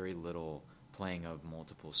there's very little playing of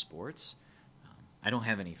multiple sports. I don't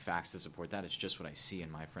have any facts to support that. It's just what I see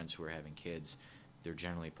in my friends who are having kids. They're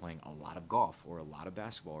generally playing a lot of golf or a lot of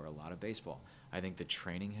basketball or a lot of baseball. I think the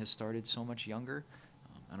training has started so much younger.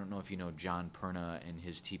 I don't know if you know John Perna and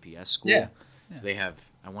his TPS school. Yeah. So they have,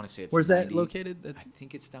 I want to say it's Where's that located? I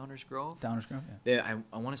think it's Downers Grove. Downers Grove, yeah.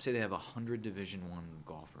 I want to say they have 100 Division I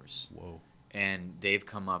golfers. Whoa. And they've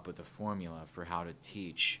come up with a formula for how to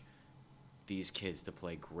teach these kids to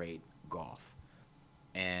play great golf.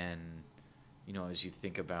 And, as you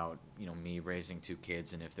think about, me raising two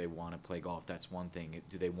kids and if they want to play golf, that's one thing.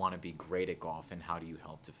 Do they want to be great at golf, and how do you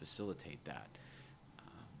help to facilitate that?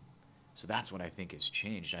 So that's what I think has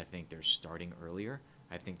changed. I think they're starting earlier.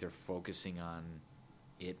 I think they're focusing on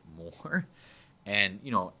it more. And,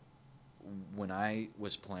 when I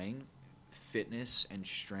was playing, fitness and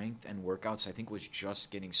strength and workouts, I think, was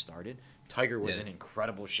just getting started. Tiger was in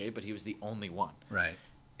incredible shape, but he was the only one. Right.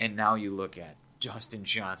 And now you look at Justin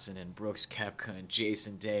Johnson and Brooks Koepka and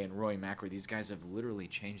Jason Day and Roy McIlroy. These guys have literally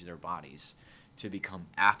changed their bodies to become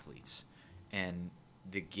athletes. And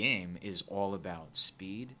the game is all about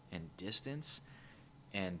speed and distance,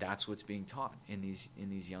 and that's what's being taught in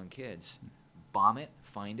these young kids. Bomb it,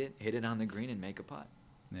 find it, hit it on the green, and make a putt.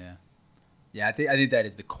 Yeah. Yeah, I think that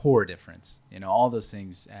is the core difference. All those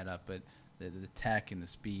things add up, but the tech and the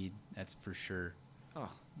speed, that's for sure the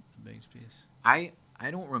biggest piece. I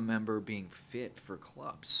don't remember being fit for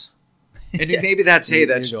clubs. And maybe that's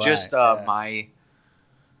just my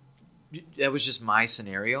that was just my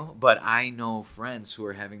scenario, but I know friends who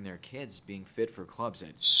are having their kids being fit for clubs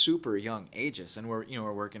at super young ages, and we're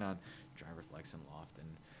working on driver flex and loft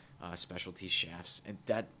and specialty shafts, and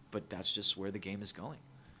but that's just where the game is going.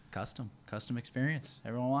 Custom experience.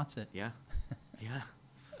 Everyone wants it. Yeah.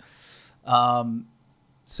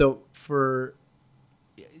 So for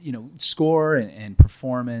score and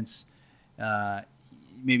performance,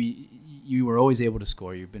 maybe you were always able to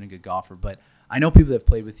score. You've been a good golfer, but I know people that have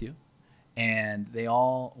played with you, and they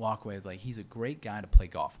all walk away with like, he's a great guy to play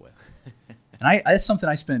golf with. And that's something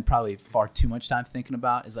I spend probably far too much time thinking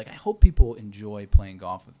about. Is like, I hope people enjoy playing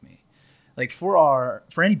golf with me. Like for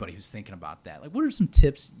anybody who's thinking about that, like what are some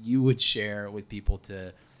tips you would share with people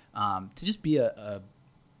to just be a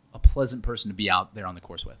pleasant person to be out there on the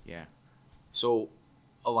course with? Yeah. So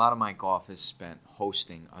a lot of my golf is spent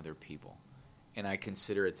hosting other people, and I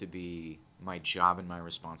consider it to be my job and my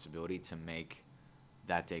responsibility to make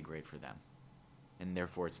that day great for them, and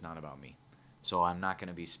therefore it's not about me. So I'm not going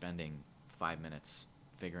to be spending 5 minutes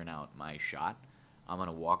figuring out my shot. I'm going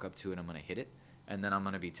to walk up to it, I'm going to hit it, and then I'm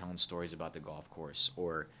going to be telling stories about the golf course,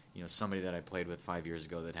 or somebody that I played with 5 years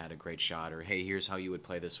ago that had a great shot, or hey, here's how you would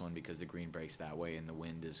play this one because the green breaks that way and the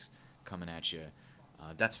wind is coming at you.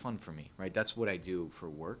 That's fun for me, right? That's what I do for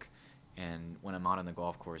work. And when I'm out on the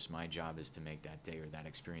golf course, my job is to make that day or that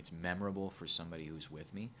experience memorable for somebody who's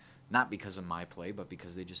with me, not because of my play, but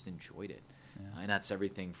because they just enjoyed it. Yeah. And that's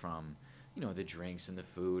everything from, the drinks and the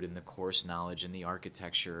food and the course knowledge and the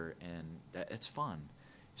architecture, and it's fun.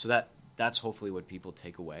 So that's hopefully what people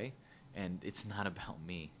take away. And it's not about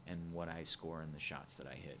me and what I score and the shots that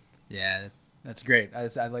I hit. Yeah, that's great.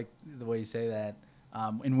 I like the way you say that.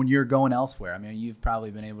 And when you're going elsewhere, I mean, you've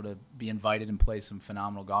probably been able to be invited and play some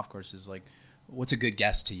phenomenal golf courses. Like, what's a good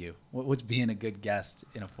guest to you? What's being a good guest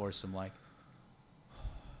in a foursome like?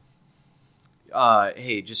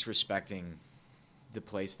 Hey, just respecting the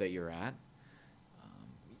place that you're at,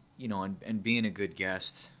 and being a good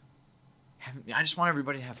guest. I just want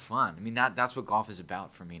everybody to have fun. I mean, that's what golf is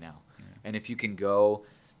about for me now. Yeah. And if you can go,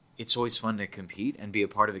 it's always fun to compete and be a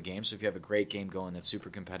part of a game. So if you have a great game going that's super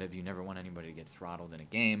competitive, you never want anybody to get throttled in a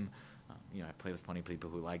game. I play with plenty of people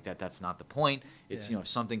who like that. That's not the point. It's, if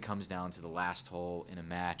something comes down to the last hole in a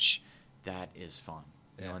match, that is fun.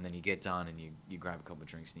 And then you get done and you grab a couple of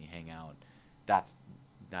drinks and you hang out. That's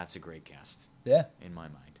a great guest. Yeah. In my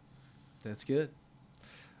mind. That's good.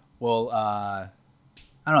 Well, I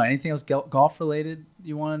don't know. Anything else golf related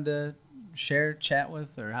you wanted to share, chat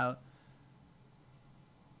with, or how?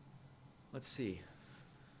 Let's see.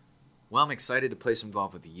 Well, I'm excited to play some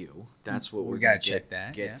golf with you. That's what we're gotta going check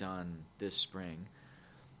to get done this spring.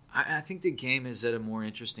 I think the game is at a more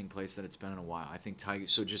interesting place than it's been in a while. I think Tiger.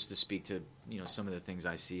 So just to speak to some of the things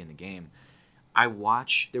I see in the game,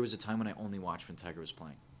 there was a time when I only watched when Tiger was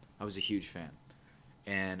playing. I was a huge fan,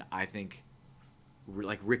 and I think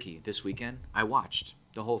like Ricky this weekend, I watched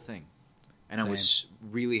the whole thing, and Same. I was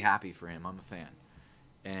really happy for him. I'm a fan,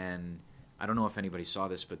 and I don't know if anybody saw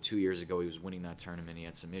this, but 2 years ago he was winning that tournament. He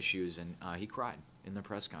had some issues, and he cried in the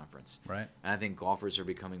press conference. Right. And I think golfers are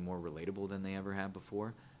becoming more relatable than they ever have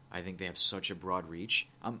before. I think they have such a broad reach.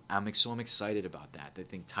 I'm excited about that. I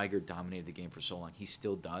think Tiger dominated the game for so long. He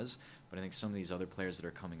still does, but I think some of these other players that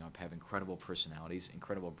are coming up have incredible personalities,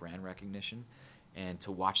 incredible brand recognition, and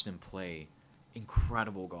to watch them play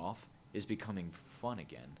incredible golf is becoming fun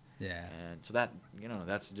again. Yeah. And so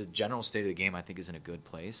that's the general state of the game. I think is in a good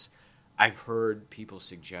place. I've heard people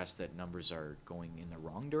suggest that numbers are going in the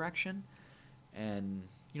wrong direction, and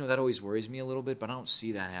that always worries me a little bit. But I don't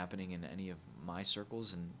see that happening in any of my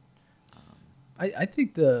circles. And I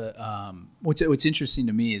think what's interesting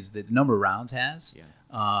to me is that the number of rounds has.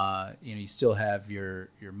 Yeah. You still have your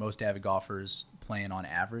most avid golfers playing on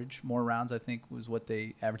average more rounds. I think was what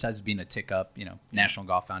they advertised as being a tick up. National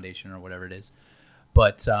Golf Foundation or whatever it is.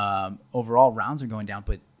 But overall, rounds are going down.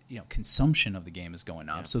 But consumption of the game is going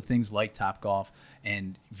up. Yeah. So things like Topgolf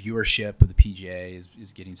and viewership of the PGA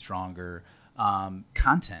is getting stronger.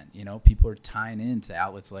 Content, people are tying into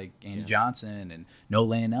outlets like Andy Johnson and No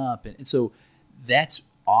Laying Up. And so that's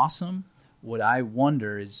awesome. What I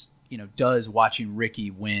wonder is, does watching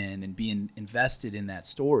Ricky win and being invested in that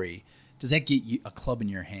story, does that get you a club in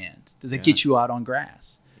your hand? Does that get you out on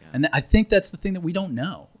grass? Yeah. And I think that's the thing that we don't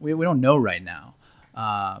know. We don't know right now.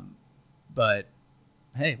 But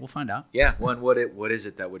hey, we'll find out. Yeah. Well, and what is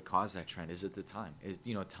it that would cause that trend? Is it the time?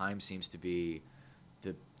 Time seems to be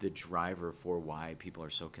the driver for why people are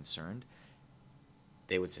so concerned.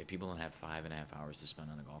 They would say people don't have 5.5 hours to spend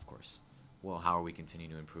on a golf course. Well, how are we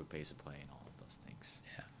continuing to improve pace of play and all of those things?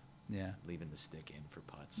 Yeah. Leaving the stick in for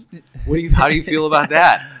putts. How do you feel about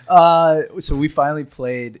that? So we finally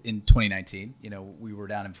played in 2019. We were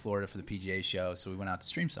down in Florida for the PGA show, so we went out to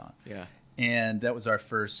Streamsong. Yeah. And that was our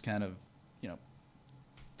first kind of,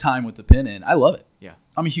 time with the pin in. I love it. Yeah.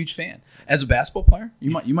 I'm a huge fan. As a basketball player, you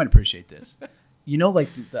might appreciate this. Like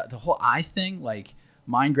the whole eye thing, like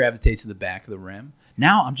mine gravitates to the back of the rim.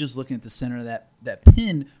 Now I'm just looking at the center of that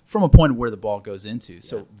pin from a point of where the ball goes into. Yeah.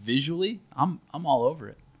 So visually, I'm all over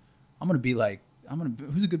it. I'm gonna be like,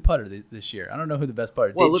 who's a good putter this year? I don't know who the best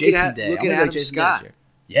putter. Well, look Jason at Day. Adam Scott.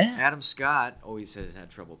 Yeah, Adam Scott always had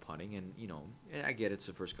trouble putting, and I get it's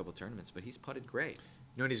the first couple of tournaments, but he's putted great.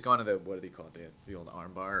 And he's gone to what do they call it, the old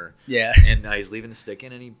arm bar? Yeah, and he's leaving the stick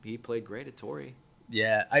in, and he played great at Torrey.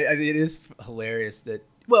 Yeah, it is hilarious that.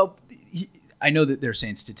 Well, I know that they're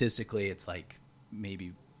saying statistically it's like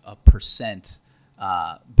maybe a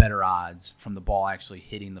 % better odds from the ball actually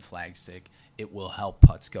hitting the flagstick. It will help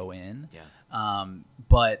putts go in. Yeah.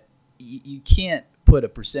 But you can't put a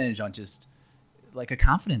percentage on just like a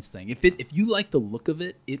confidence thing. If you like the look of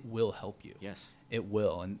it, it will help you. Yes, it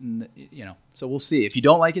will. And so we'll see. If you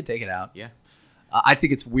don't like it, take it out. Yeah. I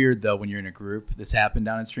think it's weird though when you're in a group. This happened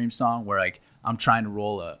down in Streamsong where like I'm trying to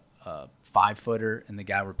roll a 5-footer and the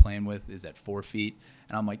guy we're playing with is at 4 feet,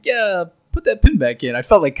 and I'm like, yeah, put that pin back in. I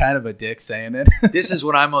felt like kind of a dick saying it. This is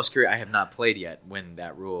what I'm most curious. I have not played yet when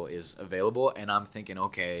that rule is available, and I'm thinking,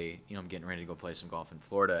 okay, I'm getting ready to go play some golf in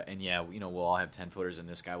Florida, and we'll all have 10-footers, and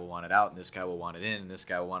this guy will want it out, and this guy will want it in, and this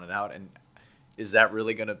guy will want it out, and is that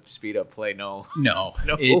really going to speed up play? No. No.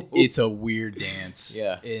 It's a weird dance.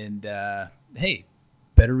 Yeah. And, hey,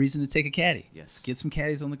 better reason to take a caddy. Yes. Let's get some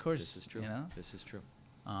caddies on the course. This is true. This is true.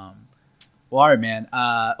 Well, all right, man.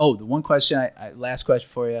 The one question, last question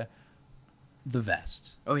for you. The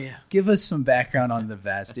vest. Oh, yeah. Give us some background on the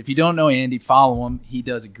vest. If you don't know Andy, follow him. He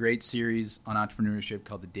does a great series on entrepreneurship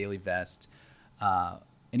called The Daily Vest.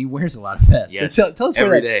 And he wears a lot of vests. Yes. So tell us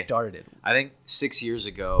where that started. I think 6 years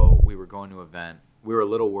ago, we were going to an event. We were a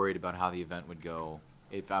little worried about how the event would go.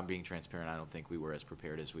 If I'm being transparent, I don't think we were as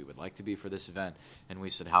prepared as we would like to be for this event. And we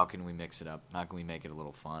said, how can we mix it up? How can we make it a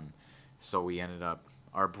little fun? So we ended up,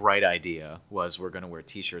 our bright idea was we're going to wear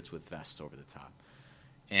T-shirts with vests over the top.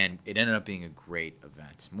 And it ended up being a great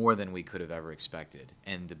event, more than we could have ever expected.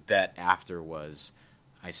 And the bet after was,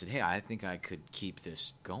 I said, hey, I think I could keep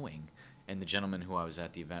this going. And the gentleman who I was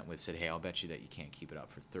at the event with said, hey, I'll bet you that you can't keep it up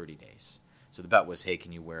for 30 days. So the bet was, hey,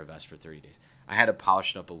 can you wear a vest for 30 days? I had to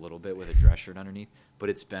polish it up a little bit with a dress shirt underneath, but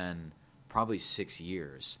it's been probably 6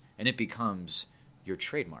 years, and it becomes your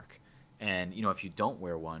trademark. And, if you don't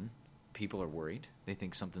wear one, people are worried. They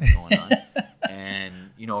think something's going on. And,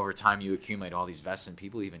 over time you accumulate all these vests, and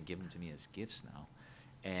people even give them to me as gifts now.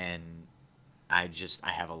 And I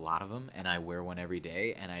have a lot of them, and I wear one every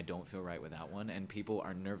day, and I don't feel right without one. And people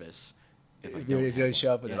are nervous if I don't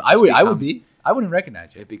show up with them. I would be. I wouldn't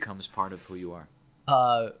recognize you. It becomes part of who you are.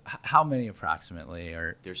 How many approximately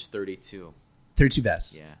are? There's 32. 32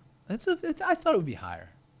 vests. Yeah. I thought it would be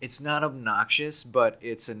higher. It's not obnoxious, but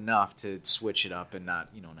it's enough to switch it up and not.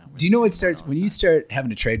 Do you know what starts when you start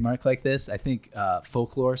having a trademark like this? I think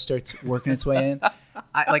folklore starts working its way in.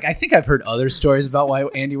 I think I've heard other stories about why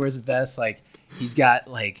Andy wears a vest. Like he's got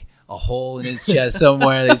like a hole in his chest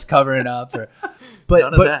somewhere that he's covering up.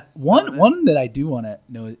 But one that I do want to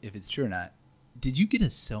know if it's true or not. Did you get a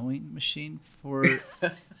sewing machine for?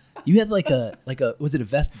 You had like a was it a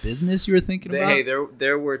vest business you were thinking about? Hey,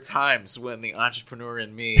 there were times when the entrepreneur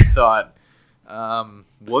in me thought,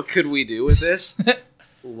 what could we do with this?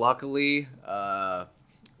 Luckily,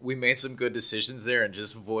 we made some good decisions there and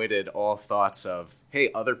just voided all thoughts of,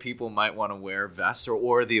 hey, other people might want to wear vests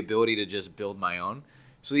or the ability to just build my own.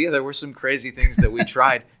 So yeah, there were some crazy things that we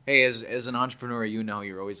tried. Hey, as an entrepreneur,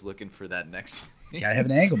 you're always looking for that next thing. You gotta have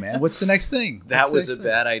an angle, man. What's the next thing? That was a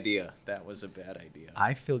bad idea.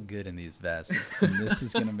 I feel good in these vests, and this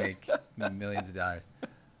is gonna make me millions of dollars.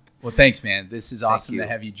 Well, thanks, man. This is awesome to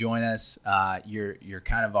have you join us. You're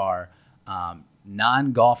kind of our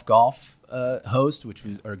non-golf host,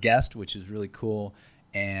 guest, which is really cool.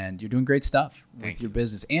 And you're doing great stuff with your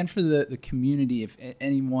business and for the community. If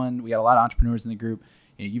anyone, we got a lot of entrepreneurs in the group.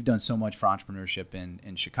 You've done so much for entrepreneurship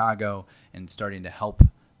in Chicago and starting to help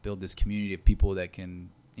build this community of people that can,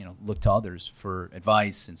 look to others for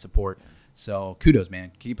advice and support. So kudos,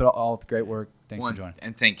 man. Keep it all the great work. Thanks for joining.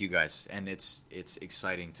 And thank you guys. And it's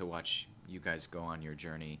exciting to watch you guys go on your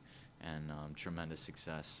journey and tremendous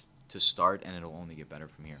success to start, and it'll only get better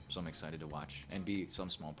from here. So I'm excited to watch and be some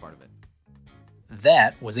small part of it.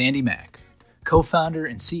 That was Andy Mack, co-founder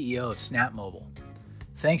and CEO of SnapMobile.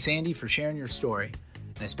 Thanks, Andy, for sharing your story,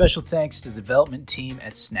 and a special thanks to the development team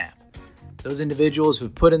at Snap, those individuals who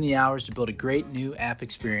have put in the hours to build a great new app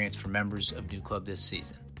experience for members of New Club this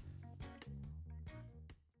season.